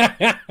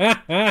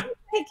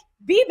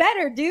 be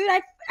better, dude.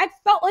 I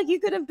felt like you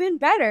could have been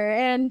better,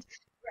 and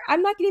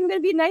I'm not even going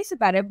to be nice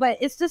about it, but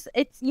it's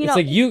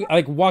like you,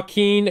 like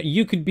Joaquin,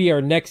 you could be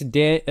our next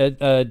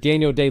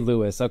Daniel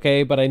Day-Lewis,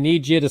 okay? But I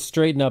need you to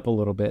straighten up a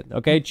little bit,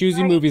 okay? Choose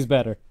your movies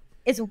better.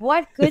 It's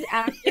what good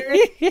actors,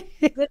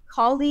 good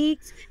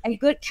colleagues, and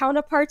good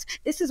counterparts.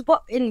 This is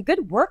what in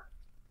good work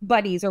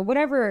buddies or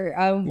whatever.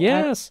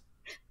 Yes.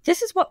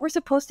 This is what we're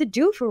supposed to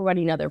do for one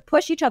another.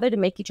 Push each other to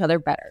make each other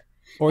better.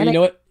 Or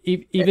know what?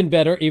 Even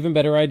better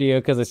idea,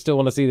 because I still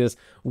want to see this.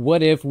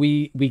 What if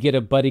we get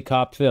a buddy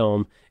cop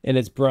film and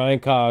it's Brian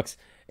Cox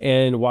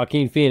and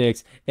Joaquin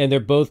Phoenix and they're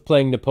both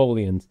playing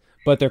Napoleons,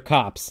 but they're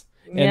cops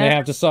and they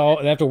have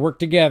to work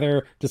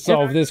together to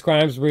solve this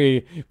crime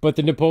spree. But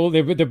they're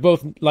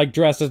both like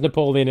dressed as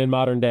Napoleon in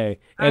modern day,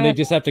 and they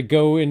just have to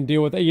go and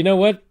deal with it. You know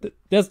what?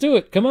 Let's do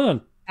it. Come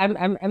on.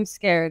 I'm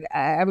scared.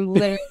 I'm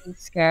literally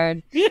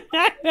scared.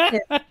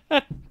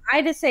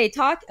 I just say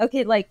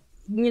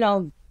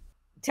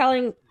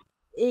telling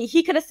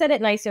he could have said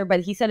it nicer,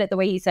 but he said it the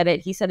way he said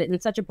it. He said it in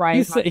such a Brian.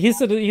 He said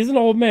he's an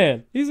old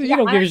man. He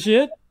don't give a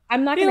shit.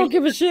 I'm not. He don't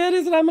give a shit.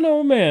 He said I'm an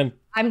old man.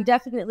 I'm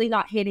definitely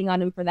not hating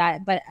on him for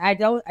that, but I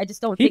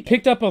just don't. He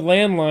picked up a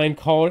landline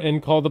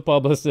called the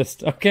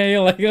publicist. Okay,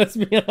 like let's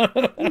be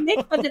honest.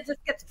 Make fun that this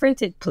gets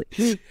printed,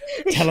 please.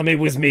 Tell him it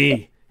was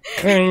me.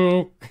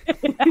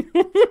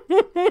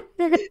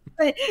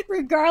 But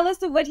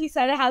regardless of what he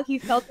said, how he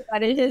felt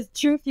about it, his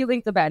true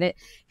feelings about it,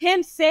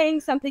 him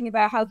saying something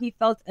about how he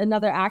felt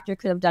another actor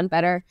could have done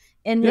better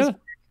in this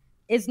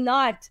is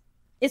not.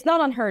 It's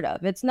not unheard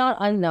of. It's not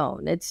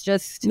unknown. It's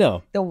just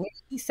the way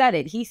he said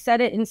it. He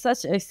said it in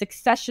such a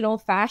successional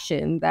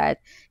fashion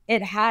that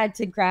it had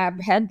to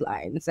grab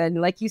headlines. And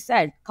like you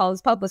said, call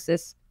his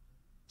publicist.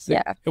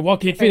 Yeah.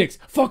 Joaquin Phoenix,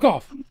 fuck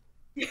off.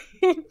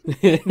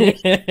 That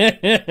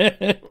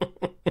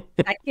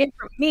came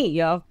from me,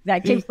 yo.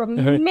 That came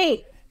from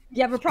me.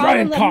 You have a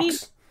problem? Brian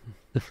Cox.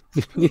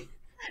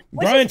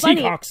 Brian T.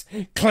 Cox.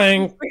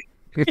 Clang.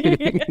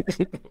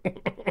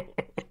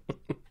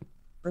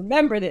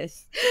 Remember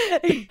this.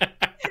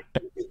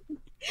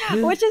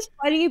 Which is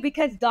funny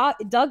because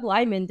Doug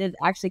Liman did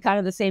actually kind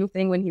of the same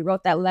thing when he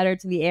wrote that letter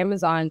to the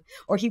Amazon,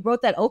 or he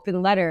wrote that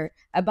open letter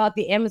about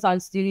the Amazon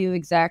studio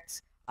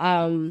execs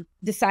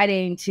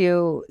deciding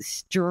to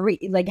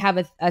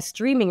have a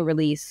streaming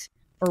release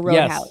for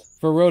Roadhouse. Yes,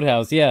 for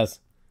Roadhouse, yes.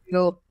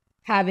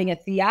 Having a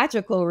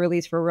theatrical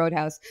release for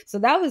Roadhouse. So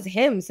that was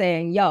him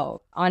saying,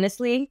 yo,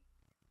 honestly,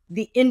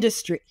 the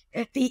industry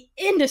could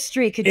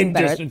do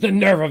better. The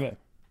nerve of it.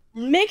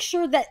 Make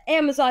sure that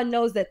Amazon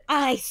knows that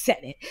I said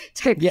it.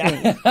 Type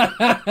thing.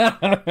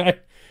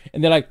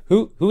 And they're like,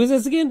 "Who is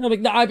this again?" I'm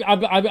like, "No,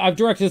 I've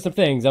directed some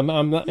things. I'm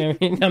not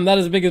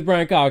as big as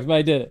Brian Cox, but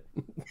I did it."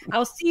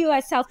 I'll see you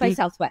at South by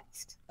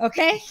Southwest.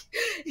 Okay.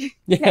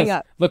 Yes. Hang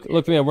up. Look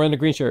for me. I'm wearing the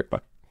green shirt.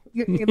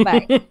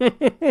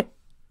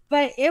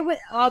 But it was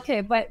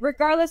okay. But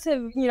regardless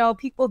of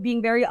people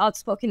being very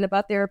outspoken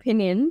about their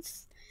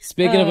opinions.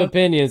 Speaking of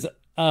opinions,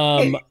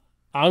 I'm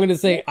gonna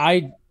say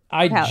I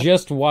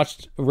just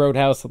watched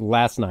Roadhouse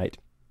last night.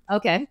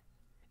 Okay.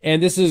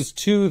 And this is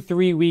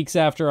 2-3 weeks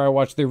after I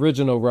watched the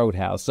original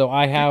Roadhouse, so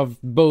I have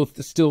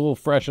both still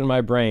fresh in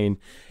my brain.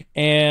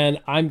 And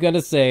I'm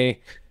gonna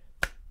say,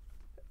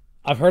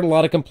 I've heard a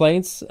lot of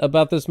complaints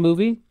about this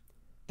movie.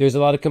 There's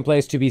a lot of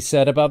complaints to be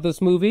said about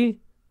this movie.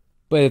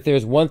 But if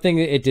there's one thing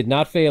that it did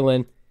not fail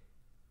in,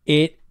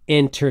 it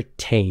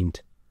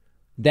entertained.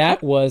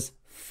 That was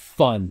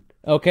fun.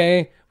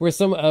 Okay?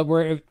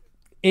 Where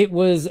it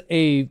was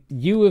a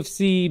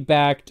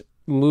UFC-backed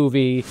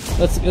movie.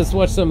 Let's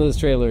watch some of this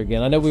trailer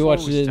again. I know we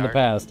watched it in the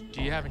past.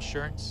 Do you have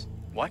insurance?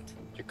 What?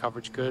 Your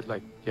coverage good?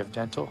 Like, you have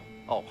dental?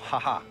 Oh,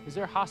 haha. Is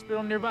there a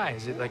hospital nearby?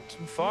 Is it, like,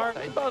 too far?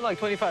 About like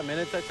 25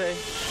 minutes, I'd say.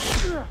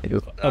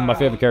 My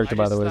favorite character,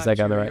 by the way, is that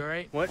guy on the right.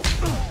 Right? What?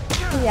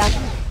 Yeah.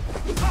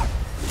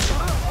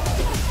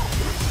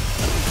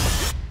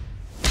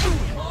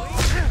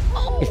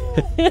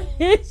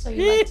 So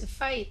you like to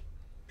fight?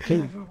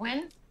 You ever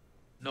win?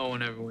 No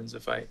one ever wins a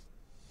fight.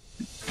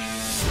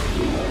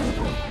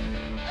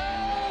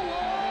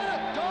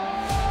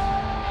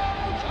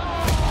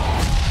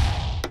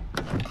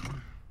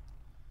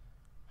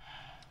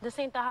 This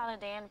ain't the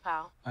Holiday Inn,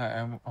 pal.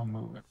 I'm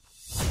moving.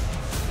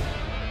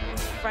 A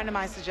friend of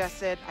mine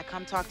suggested I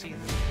come talk to you.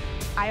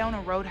 I own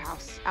a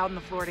roadhouse out in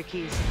the Florida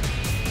Keys.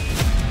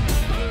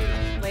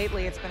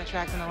 Lately, it's been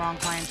attracting the wrong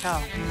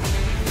clientele.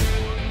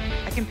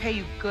 I can pay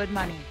you good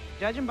money.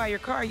 Judging by your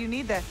car, you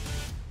need that.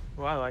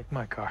 Well, I like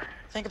my car.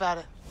 Think about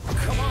it. I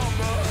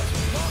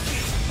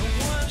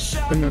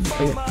know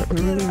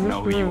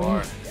who you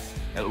are.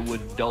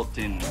 Elwood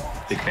Dalton.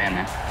 Big fan,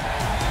 man.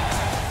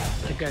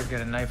 That guy's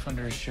got a knife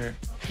under his shirt.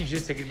 You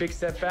just take a big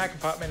step back and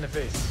pop me in the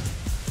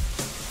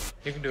face.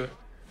 You can do it.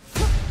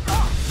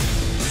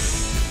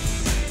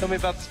 Tell me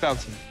about this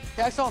bouncer.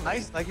 Yeah, it's all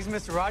nice, like he's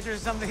Mr.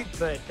 Rogers or something,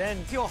 but then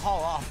he'll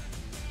haul off.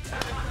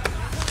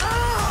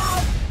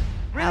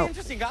 Really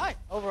interesting guy,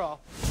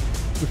 overall.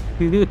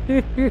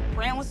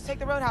 Brand wants to take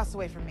the roadhouse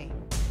away from me.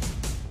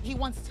 He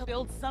wants to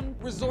build some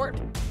resort.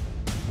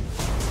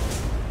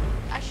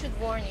 I should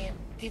warn you,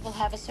 people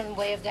have a certain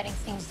way of getting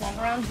things done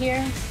around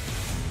here.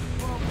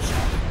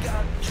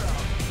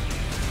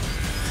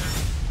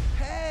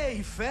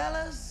 Hey,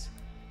 fellas.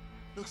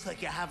 Looks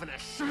like you're having a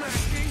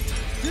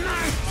smashing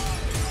night.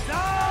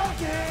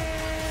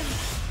 Dalton!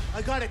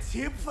 I got a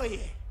tip for you.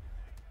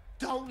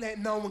 Don't let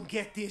no one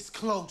get this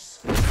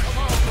close.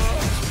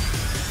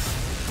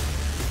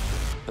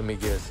 Let me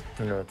guess.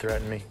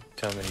 Threaten me.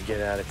 Tell me to get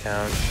out of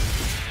town.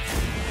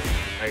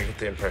 I get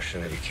the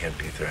impression that you can't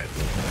be threatened.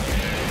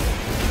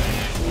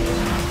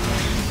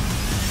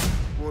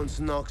 Once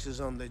Knox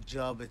is on the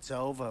job, it's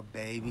over,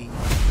 baby.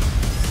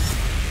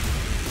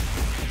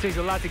 It takes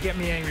a lot to get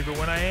me angry, but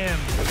when I am,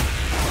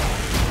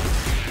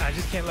 I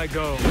just can't let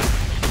go.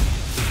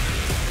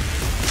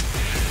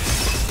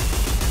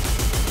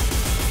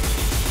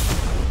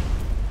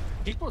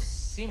 People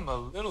seem a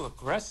little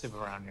aggressive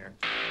around here.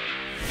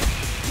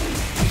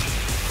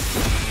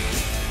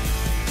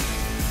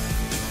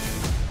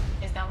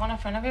 Is that one a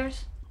friend of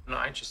yours? No,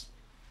 I just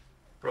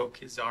broke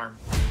his arm.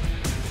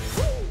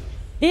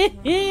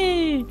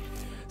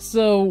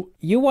 So,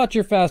 you watch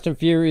your Fast and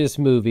Furious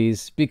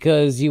movies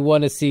because you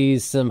want to see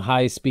some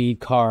high-speed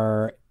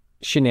car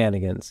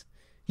shenanigans.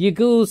 You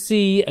go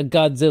see a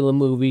Godzilla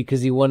movie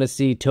because you want to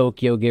see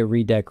Tokyo get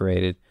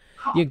redecorated.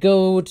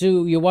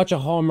 You watch a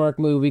Hallmark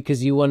movie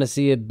because you want to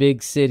see a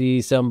big city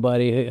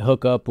somebody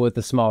hook up with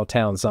a small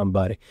town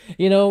somebody.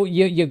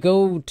 You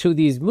go to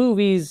these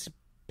movies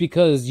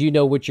because you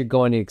know what you're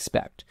going to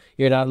expect.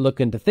 You're not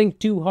looking to think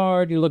too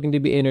hard. You're looking to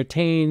be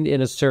entertained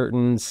in a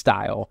certain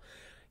style.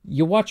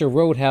 You watch a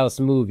Roadhouse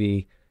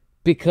movie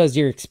because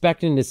you're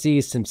expecting to see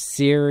some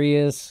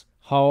serious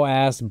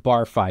whole-ass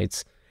bar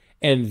fights.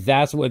 And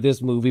that's what this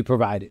movie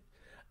provided.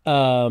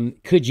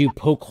 Could you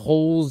poke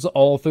holes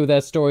all through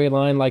that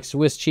storyline like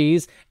Swiss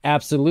cheese?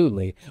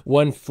 Absolutely.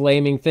 One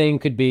flaming thing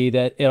could be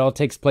that it all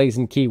takes place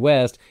in Key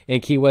West,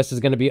 and Key West is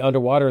going to be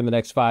underwater in the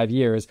next 5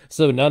 years.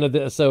 So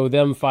so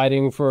them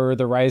fighting for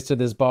the rights to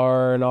this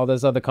bar and all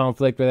this other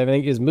conflict with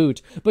everything is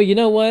moot. But you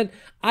know what?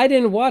 I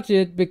didn't watch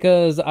it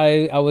because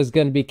I was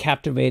going to be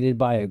captivated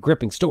by a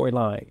gripping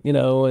storyline,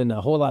 and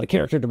a whole lot of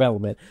character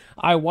development.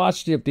 I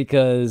watched it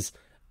because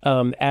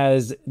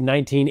as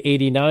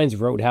 1989's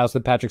Roadhouse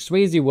with Patrick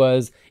Swayze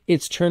was,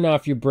 it's turn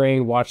off your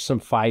brain, watch some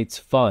fights,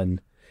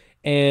 fun.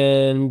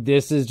 And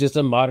this is just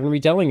a modern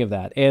retelling of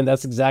that. And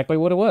that's exactly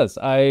what it was.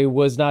 I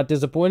was not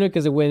disappointed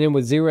because it went in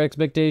with zero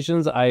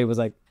expectations. I was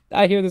like,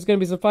 I hear there's going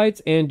to be some fights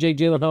and Jake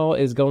Gyllenhaal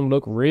is going to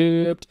look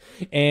ripped.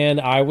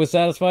 And I was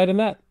satisfied in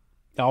that.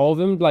 All of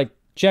them, like,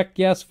 check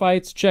yes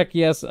fights, check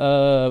yes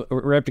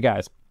ripped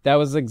guys. That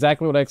was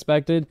exactly what I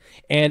expected,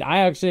 and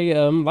I actually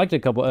liked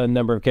a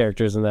number of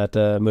characters in that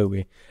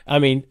movie. I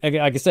mean, like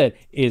I said,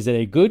 is it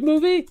a good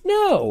movie?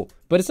 No,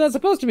 but it's not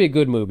supposed to be a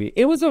good movie.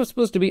 It was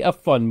supposed to be a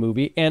fun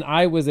movie, and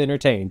I was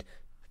entertained.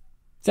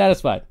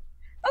 Satisfied.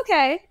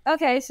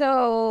 Okay.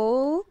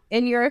 So,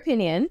 in your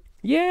opinion,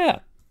 yeah,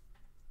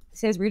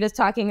 since we're just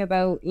talking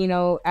about, you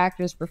know,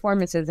 actors'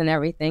 performances and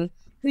everything,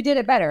 who did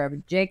it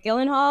better, Jake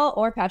Gyllenhaal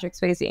or Patrick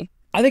Swayze?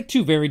 I think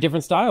two very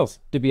different styles,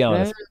 to be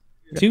honest.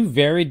 Two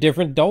very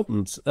different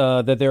Daltons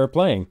that they were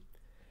playing.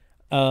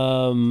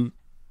 I'm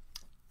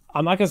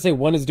not gonna say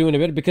one is doing it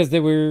better because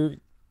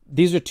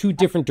these are two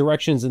different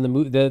directions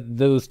in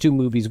those two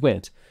movies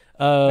went.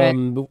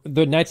 The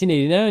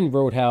 1989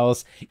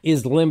 Roadhouse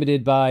is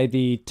limited by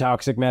the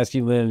toxic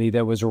masculinity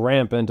that was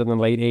rampant in the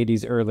late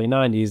 80s, early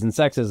 90s, and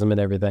sexism and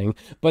everything.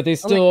 But they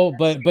still,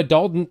 but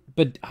Dalton,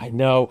 but I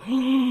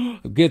know,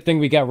 good thing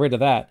we got rid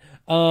of that.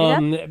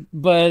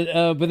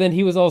 But then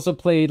he was also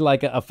played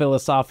like a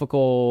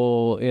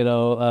philosophical,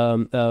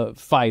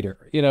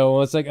 fighter. You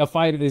know, it's like a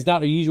fighter. He's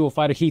not a usual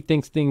fighter. He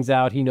thinks things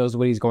out. He knows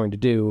what he's going to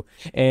do,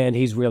 and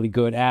he's really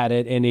good at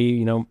it. And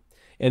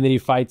and then he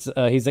fights.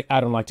 He's like, I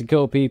don't like to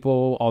kill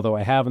people, although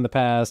I have in the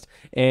past.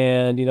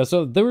 And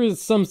so there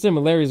was some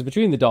similarities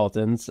between the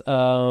Daltons,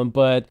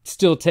 but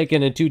still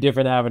taken in two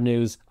different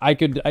avenues. I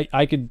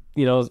couldn't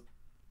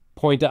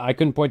point to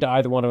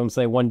either one of them and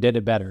say one did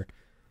it better.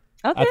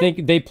 Okay. I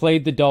think they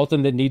played the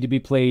Dalton that need to be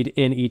played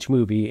in each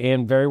movie,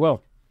 and very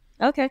well.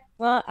 Okay.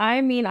 Well,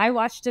 I mean, I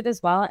watched it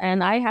as well,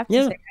 and I have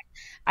to say,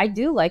 I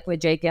do like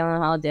what Jake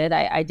Gyllenhaal did.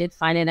 I did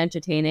find it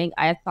entertaining.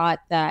 I thought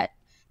that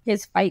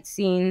his fight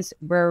scenes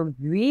were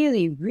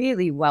really,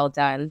 really well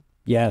done.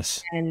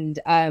 Yes. And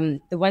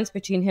the ones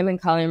between him and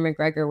Conor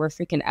McGregor were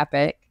freaking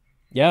epic.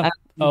 Yeah.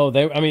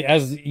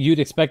 As you'd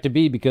expect to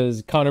be,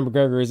 because Conor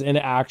McGregor is an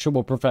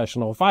actual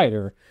professional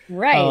fighter.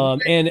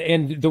 Right.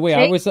 And the way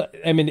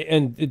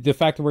and the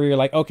fact where you're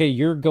like, okay,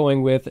 you're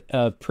going with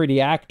a pretty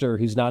actor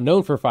who's not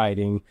known for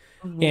fighting.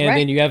 And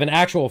then you have an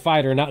actual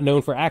fighter not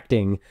known for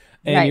acting.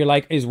 And you're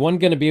like, is one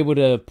going to be able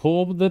to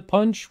pull the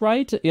punch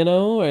right? But you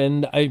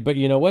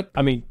know what?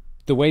 I mean,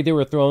 the way they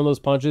were throwing those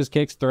punches,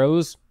 kicks,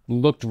 throws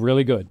looked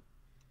really good.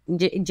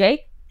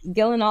 Jake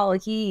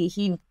Gyllenhaal,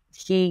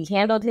 he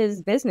handled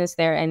his business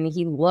there, and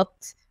he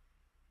looked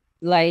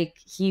like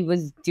he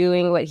was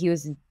doing what he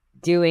was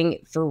doing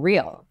for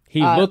real.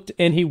 He looked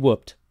and he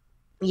whooped.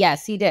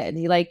 Yes, he did.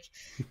 He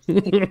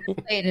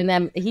played in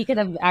them. He could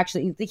have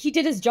actually. He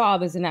did his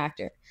job as an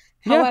actor.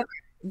 Yeah. However,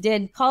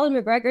 did Colin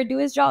McGregor do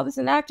his job as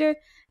an actor?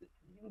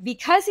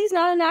 Because he's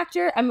not an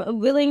actor, I'm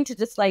willing to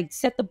just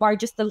set the bar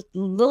just a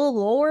little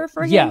lower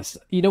for him. Yes,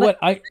 you know what?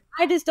 I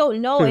just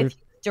don't know if he was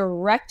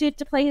directed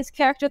to play his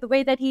character the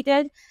way that he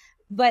did.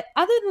 But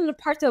other than the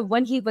parts of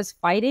when he was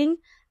fighting,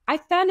 I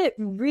found it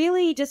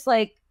really just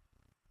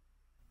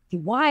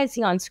why is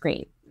he on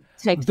screen?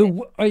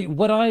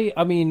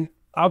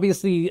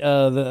 Obviously,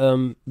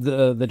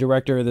 the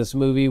director of this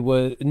movie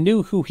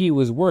knew who he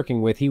was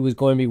working with. He was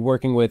going to be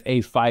working with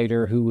a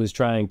fighter who was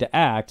trying to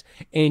act,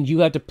 and you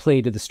have to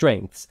play to the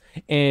strengths.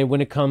 And when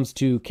it comes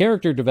to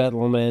character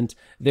development,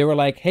 they were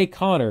like, hey,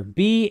 Connor,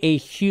 be a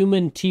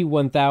human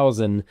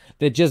T-1000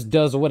 that just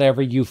does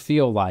whatever you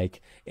feel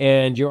like.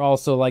 And you're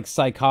also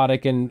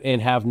psychotic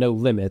and have no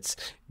limits.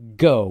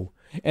 Go.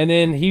 And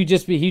then he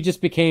just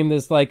became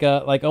this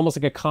almost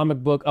like a comic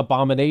book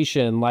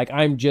abomination.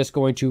 I'm just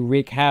going to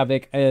wreak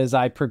havoc as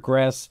I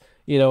progress,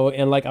 and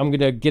I'm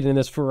gonna get in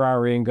this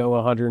Ferrari and go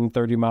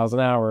 130 miles an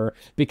hour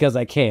because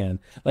I can.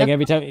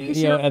 Every time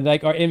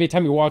every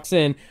time he walks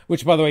in,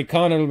 which by the way,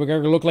 Conor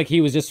McGregor looked like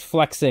he was just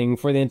flexing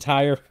for the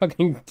entire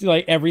fucking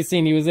every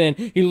scene he was in.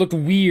 He looked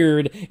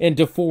weird and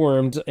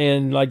deformed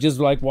and just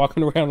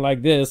walking around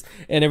like this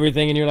and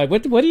everything. And you're like,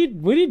 what are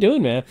you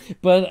doing, man?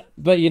 But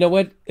you know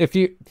what?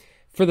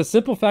 For the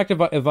simple fact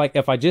of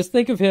if I just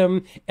think of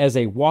him as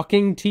a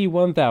walking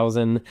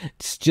T-1000,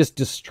 just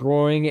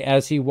destroying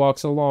as he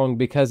walks along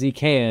because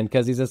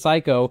he's a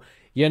psycho,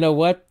 you know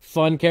what?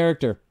 Fun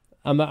character.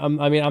 I'm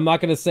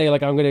not going to say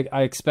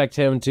I expect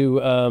him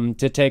to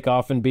take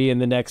off and be in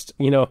the next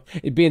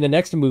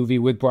movie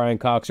with Brian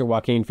Cox or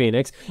Joaquin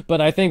Phoenix.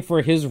 But I think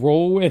for his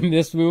role in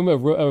this room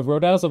of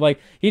Roadhouse,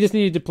 he just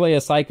needed to play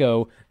a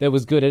psycho that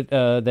was good at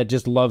that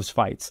just loves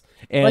fights.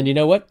 And you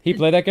know what? He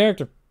played that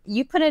character.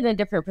 You put it in a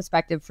different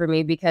perspective for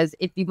me, because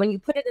when you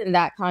put it in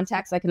that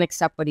context, I can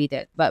accept what he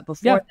did. But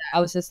before that, I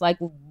was just like,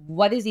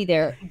 what is he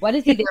there? What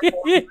is he there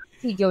for? Is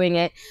he doing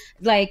it?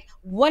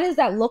 What is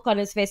that look on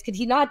his face? Could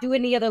he not do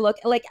any other look?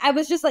 I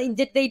was just like,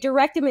 did they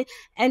direct him?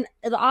 And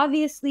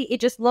obviously, it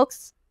just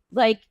looks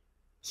like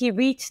he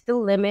reached the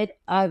limit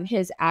of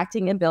his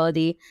acting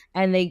ability,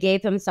 and they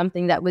gave him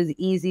something that was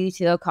easy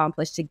to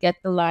accomplish, to get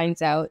the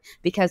lines out,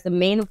 because the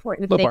main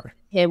important thing for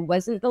him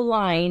wasn't the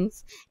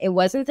lines, it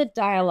wasn't the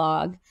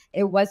dialogue,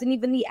 it wasn't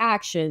even the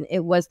action,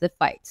 it was the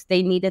fights.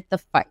 They needed the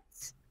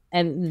fights.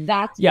 And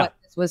that's what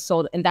this was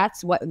sold, and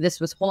that's what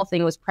whole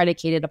thing was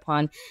predicated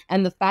upon.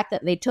 And the fact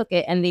that they took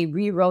it and they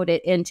rewrote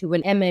it into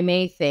an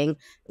MMA thing,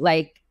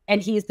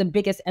 and he's the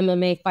biggest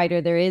MMA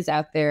fighter there is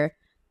out there,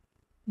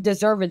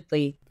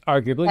 deservedly.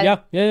 Arguably,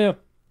 yeah.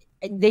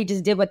 They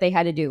just did what they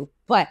had to do.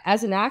 But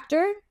as an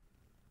actor,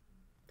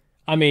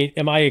 am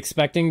I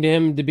expecting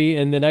him to be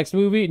in the next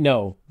movie?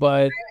 No,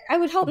 but I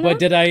would hope But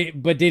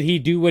not. did he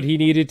do what he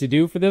needed to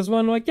do for this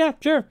one? Like, yeah,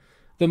 sure.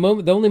 The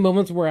only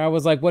moments where I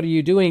was like, what are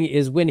you doing,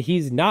 is when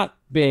he's not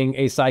being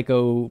a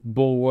psycho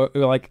bull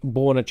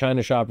in a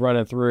china shop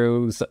running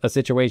through a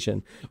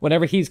situation.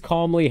 Whenever he's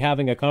calmly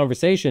having a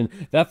conversation,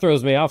 that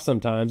throws me off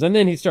sometimes. And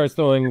then he starts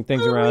throwing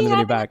things around and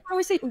then back.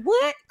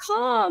 What?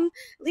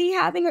 Calmly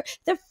having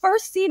the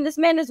first scene, this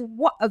man is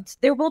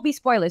there will be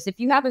spoilers. If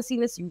you haven't seen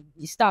this, you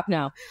stop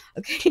now.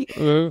 Okay.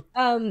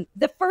 Mm-hmm.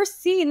 The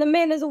first scene, the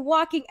man is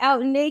walking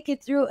out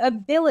naked through a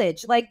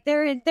village. Like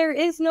there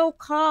is no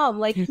calm.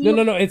 Like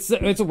no. It's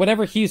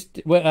whatever he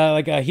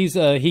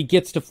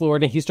gets to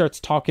Florida, he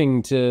starts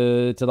talking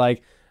to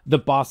like the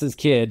boss's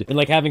kid and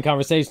like having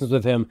conversations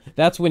with him.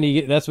 That's when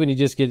you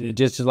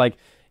just like,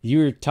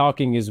 your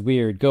talking is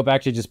weird. Go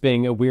back to just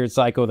being a weird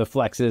psycho that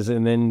flexes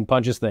and then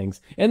punches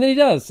things. And then he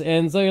does.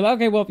 And so you're like,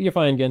 okay, well, you're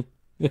fine again.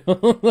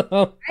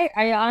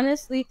 I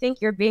honestly think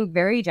you're being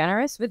very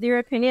generous with your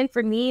opinion.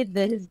 For me,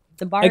 the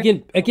bar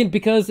again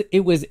because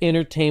it was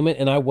entertainment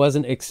and I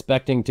wasn't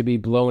expecting to be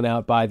blown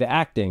out by the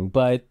acting.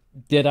 But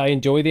did I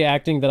enjoy the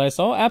acting that I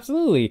saw?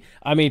 Absolutely.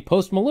 I mean,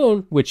 Post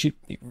Malone, which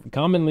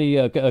commonly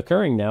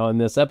occurring now in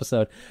this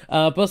episode,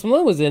 Post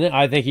Malone was in it.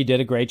 I think he did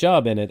a great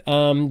job in it.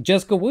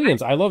 Jessica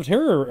Williams, I loved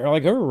her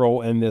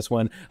role in this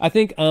one. I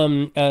think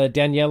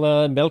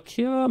Daniela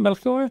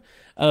Melchior,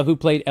 who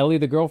played Ellie,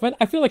 the girlfriend,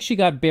 I feel like she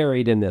got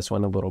buried in this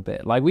one a little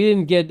bit. Like, we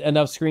didn't get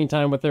enough screen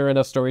time with her,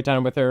 enough story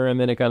time with her, and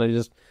then it kind of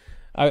just...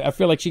 I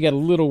feel like she got a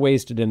little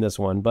wasted in this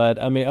one,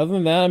 but I mean, other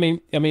than that,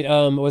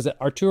 was it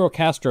Arturo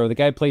Castro, the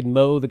guy who played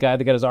Mo, the guy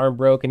that got his arm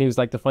broke, and he was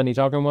like the funny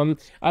talking one?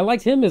 I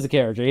liked him as a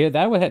character.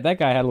 That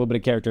guy had a little bit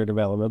of character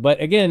development.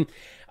 But again,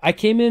 I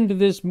came into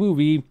this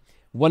movie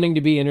wanting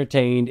to be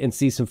entertained and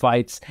see some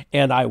fights,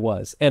 and I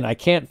was, and I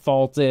can't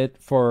fault it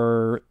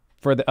for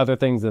the other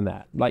things than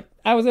that. Like,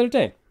 I was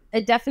entertained.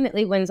 It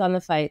definitely wins on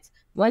the fights.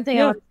 One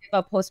thing I want to say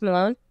about Post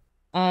Malone,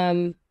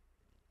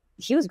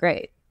 he was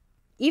great.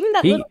 Even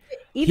that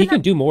he can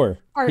do more.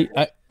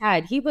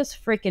 He was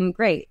freaking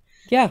great.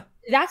 Yeah,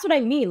 that's what I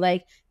mean.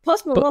 Like,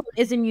 Post Malone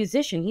is a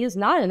musician. He is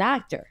not an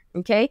actor.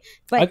 Okay,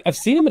 but I've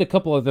seen him in a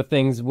couple of the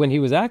things when he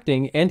was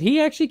acting, and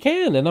he actually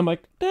can. And I'm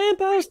like, damn,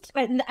 Post.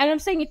 And I'm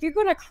saying, if you're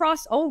going to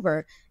cross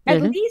over,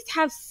 at least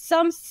have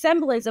some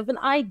semblance of an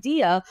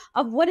idea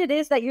of what it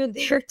is that you're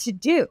there to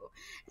do.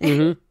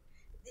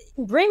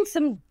 Bring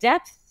some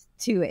depth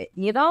to it.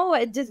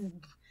 It just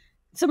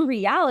some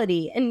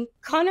reality. And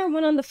Connor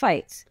went on the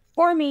fights.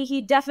 For me,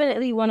 he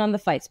definitely won on the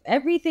fights.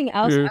 Everything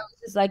else, I was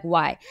just like,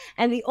 why?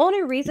 And the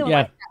only reason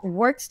why that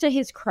works to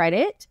his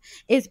credit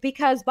is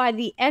because by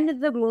the end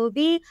of the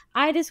movie,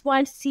 I just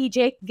wanted to see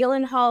Jake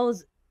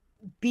Gyllenhaal's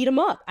beat him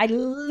up. I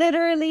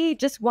literally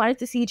just wanted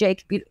to see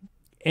Jake beat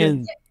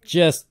and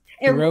just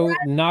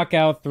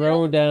knockout,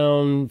 throw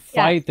down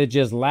fight that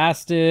just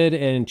lasted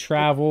and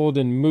traveled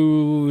and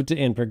moved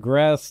and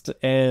progressed.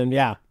 And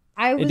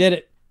it did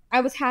it. I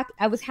was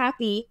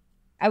happy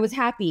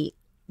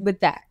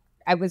with that.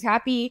 I was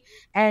happy.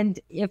 And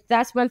if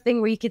that's one thing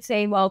where you could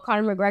say, well,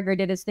 Conor McGregor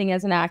did his thing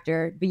as an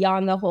actor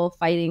beyond the whole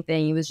fighting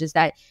thing, it was just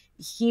that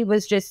he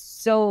was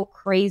just so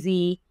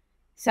crazy,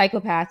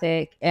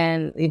 psychopathic,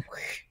 and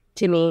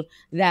to me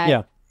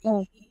that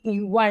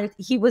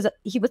he was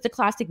the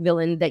classic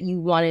villain that you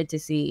wanted to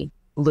see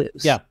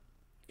lose. Yeah.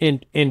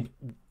 And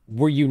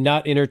were you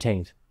not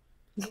entertained?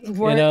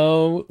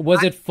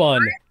 Was it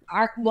fun?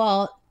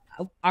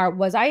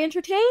 Was I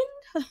entertained?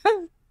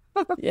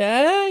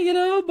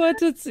 Yeah, but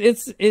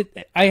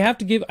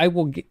I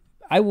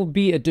will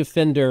be a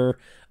defender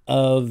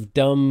of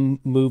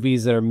dumb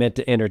movies that are meant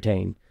to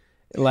entertain.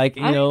 Like,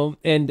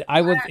 and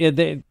I would,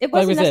 like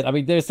I said, I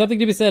mean, there's something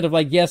to be said of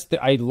like, yes,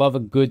 I love a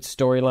good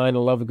storyline. I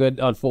love a good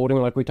unfolding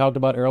like we talked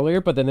about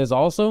earlier, but then there's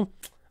also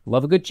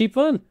love a good cheap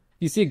fun.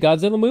 You see a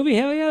Godzilla movie?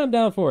 Hell yeah, I'm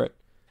down for it.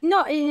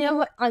 No,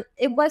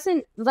 it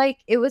wasn't like,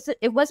 it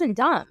wasn't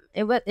dumb.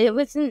 It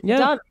wasn't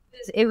dumb.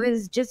 It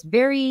was just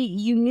very,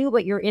 you knew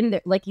what you're in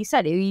there. Like you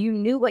said, you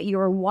knew what you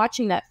were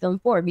watching that film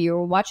for. You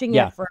were watching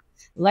it for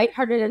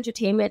lighthearted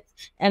entertainment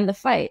and the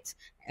fights.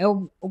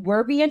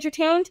 Were we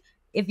entertained?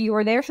 If you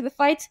were there for the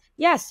fights,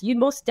 yes, you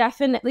most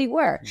definitely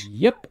were.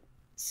 Yep.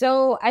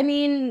 So, I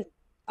mean,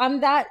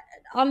 on that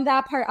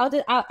part,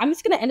 I'm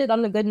just going to end it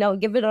on a good note,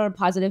 give it on a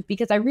positive,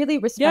 because I really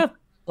respect what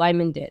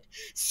Lyman did.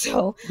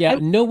 So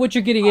know what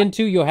you're getting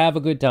into. You'll have a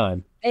good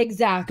time.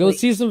 Exactly. Go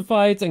see some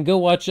fights and go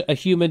watch a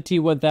human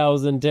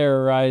T-1000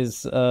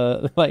 terrorize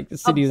like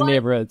cities and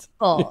neighborhoods.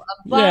 That's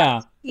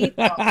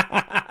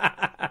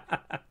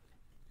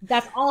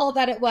all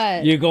that it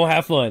was. You go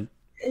have fun.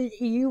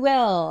 You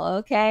will,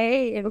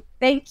 okay? And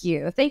thank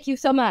you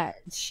so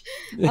much.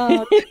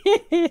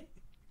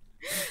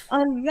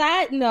 On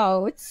that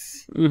note,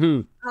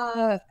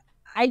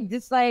 I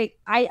just like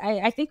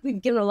I think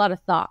we've given a lot of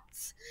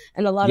thoughts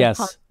and a lot of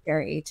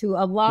commentary to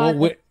a lot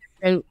of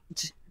different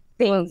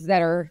things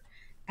that are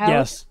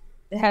out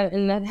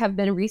that have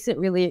been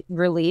recently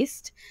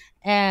released,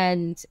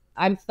 and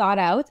I'm thought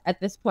out at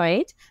this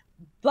point.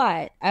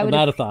 But I'm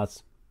out of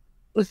thoughts.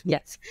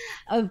 Yes.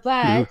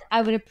 But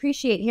I would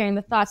appreciate hearing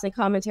the thoughts and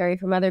commentary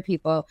from other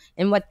people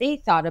and what they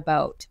thought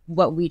about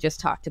what we just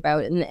talked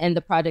about and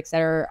the projects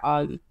that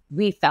are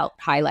we felt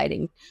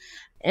highlighting.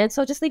 And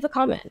so just leave a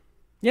comment.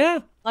 Yeah.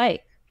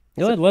 Like.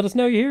 Let us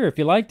know you're here. If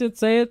you liked it,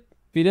 say it.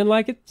 If you didn't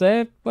like it,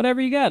 say it.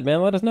 Whatever you got,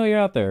 man. Let us know you're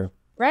out there.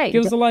 Right.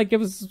 Give us a like.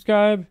 Give us a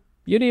subscribe.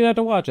 You don't even have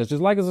to watch us.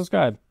 Just like and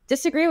subscribe.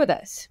 Disagree with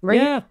us.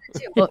 Yeah.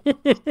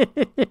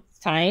 It's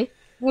time.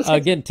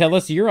 Again, tell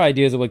us your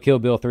ideas of what Kill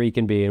Bill 3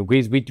 can be. And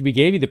we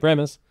gave you the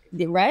premise.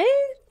 Right?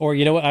 Or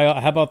you know what?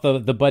 How about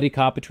the buddy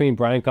cop between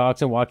Brian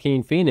Cox and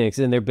Joaquin Phoenix,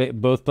 and they're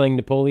both playing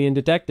Napoleon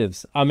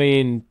detectives? I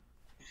mean,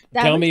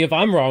 tell me if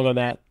I'm wrong on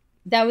that.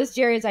 That was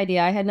Jerry's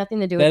idea. I had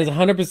nothing to do with it. That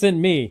is 100%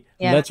 me.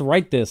 Yeah. Let's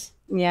write this.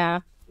 Yeah.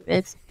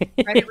 It's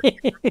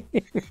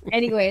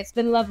Anyway, it's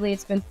been lovely.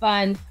 It's been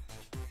fun.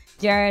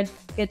 Jarrod,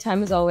 good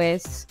time as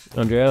always.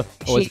 Aundreya,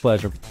 always a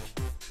pleasure.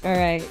 All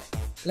right.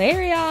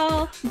 Later,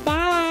 y'all.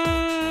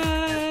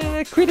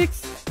 Bye,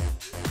 critics.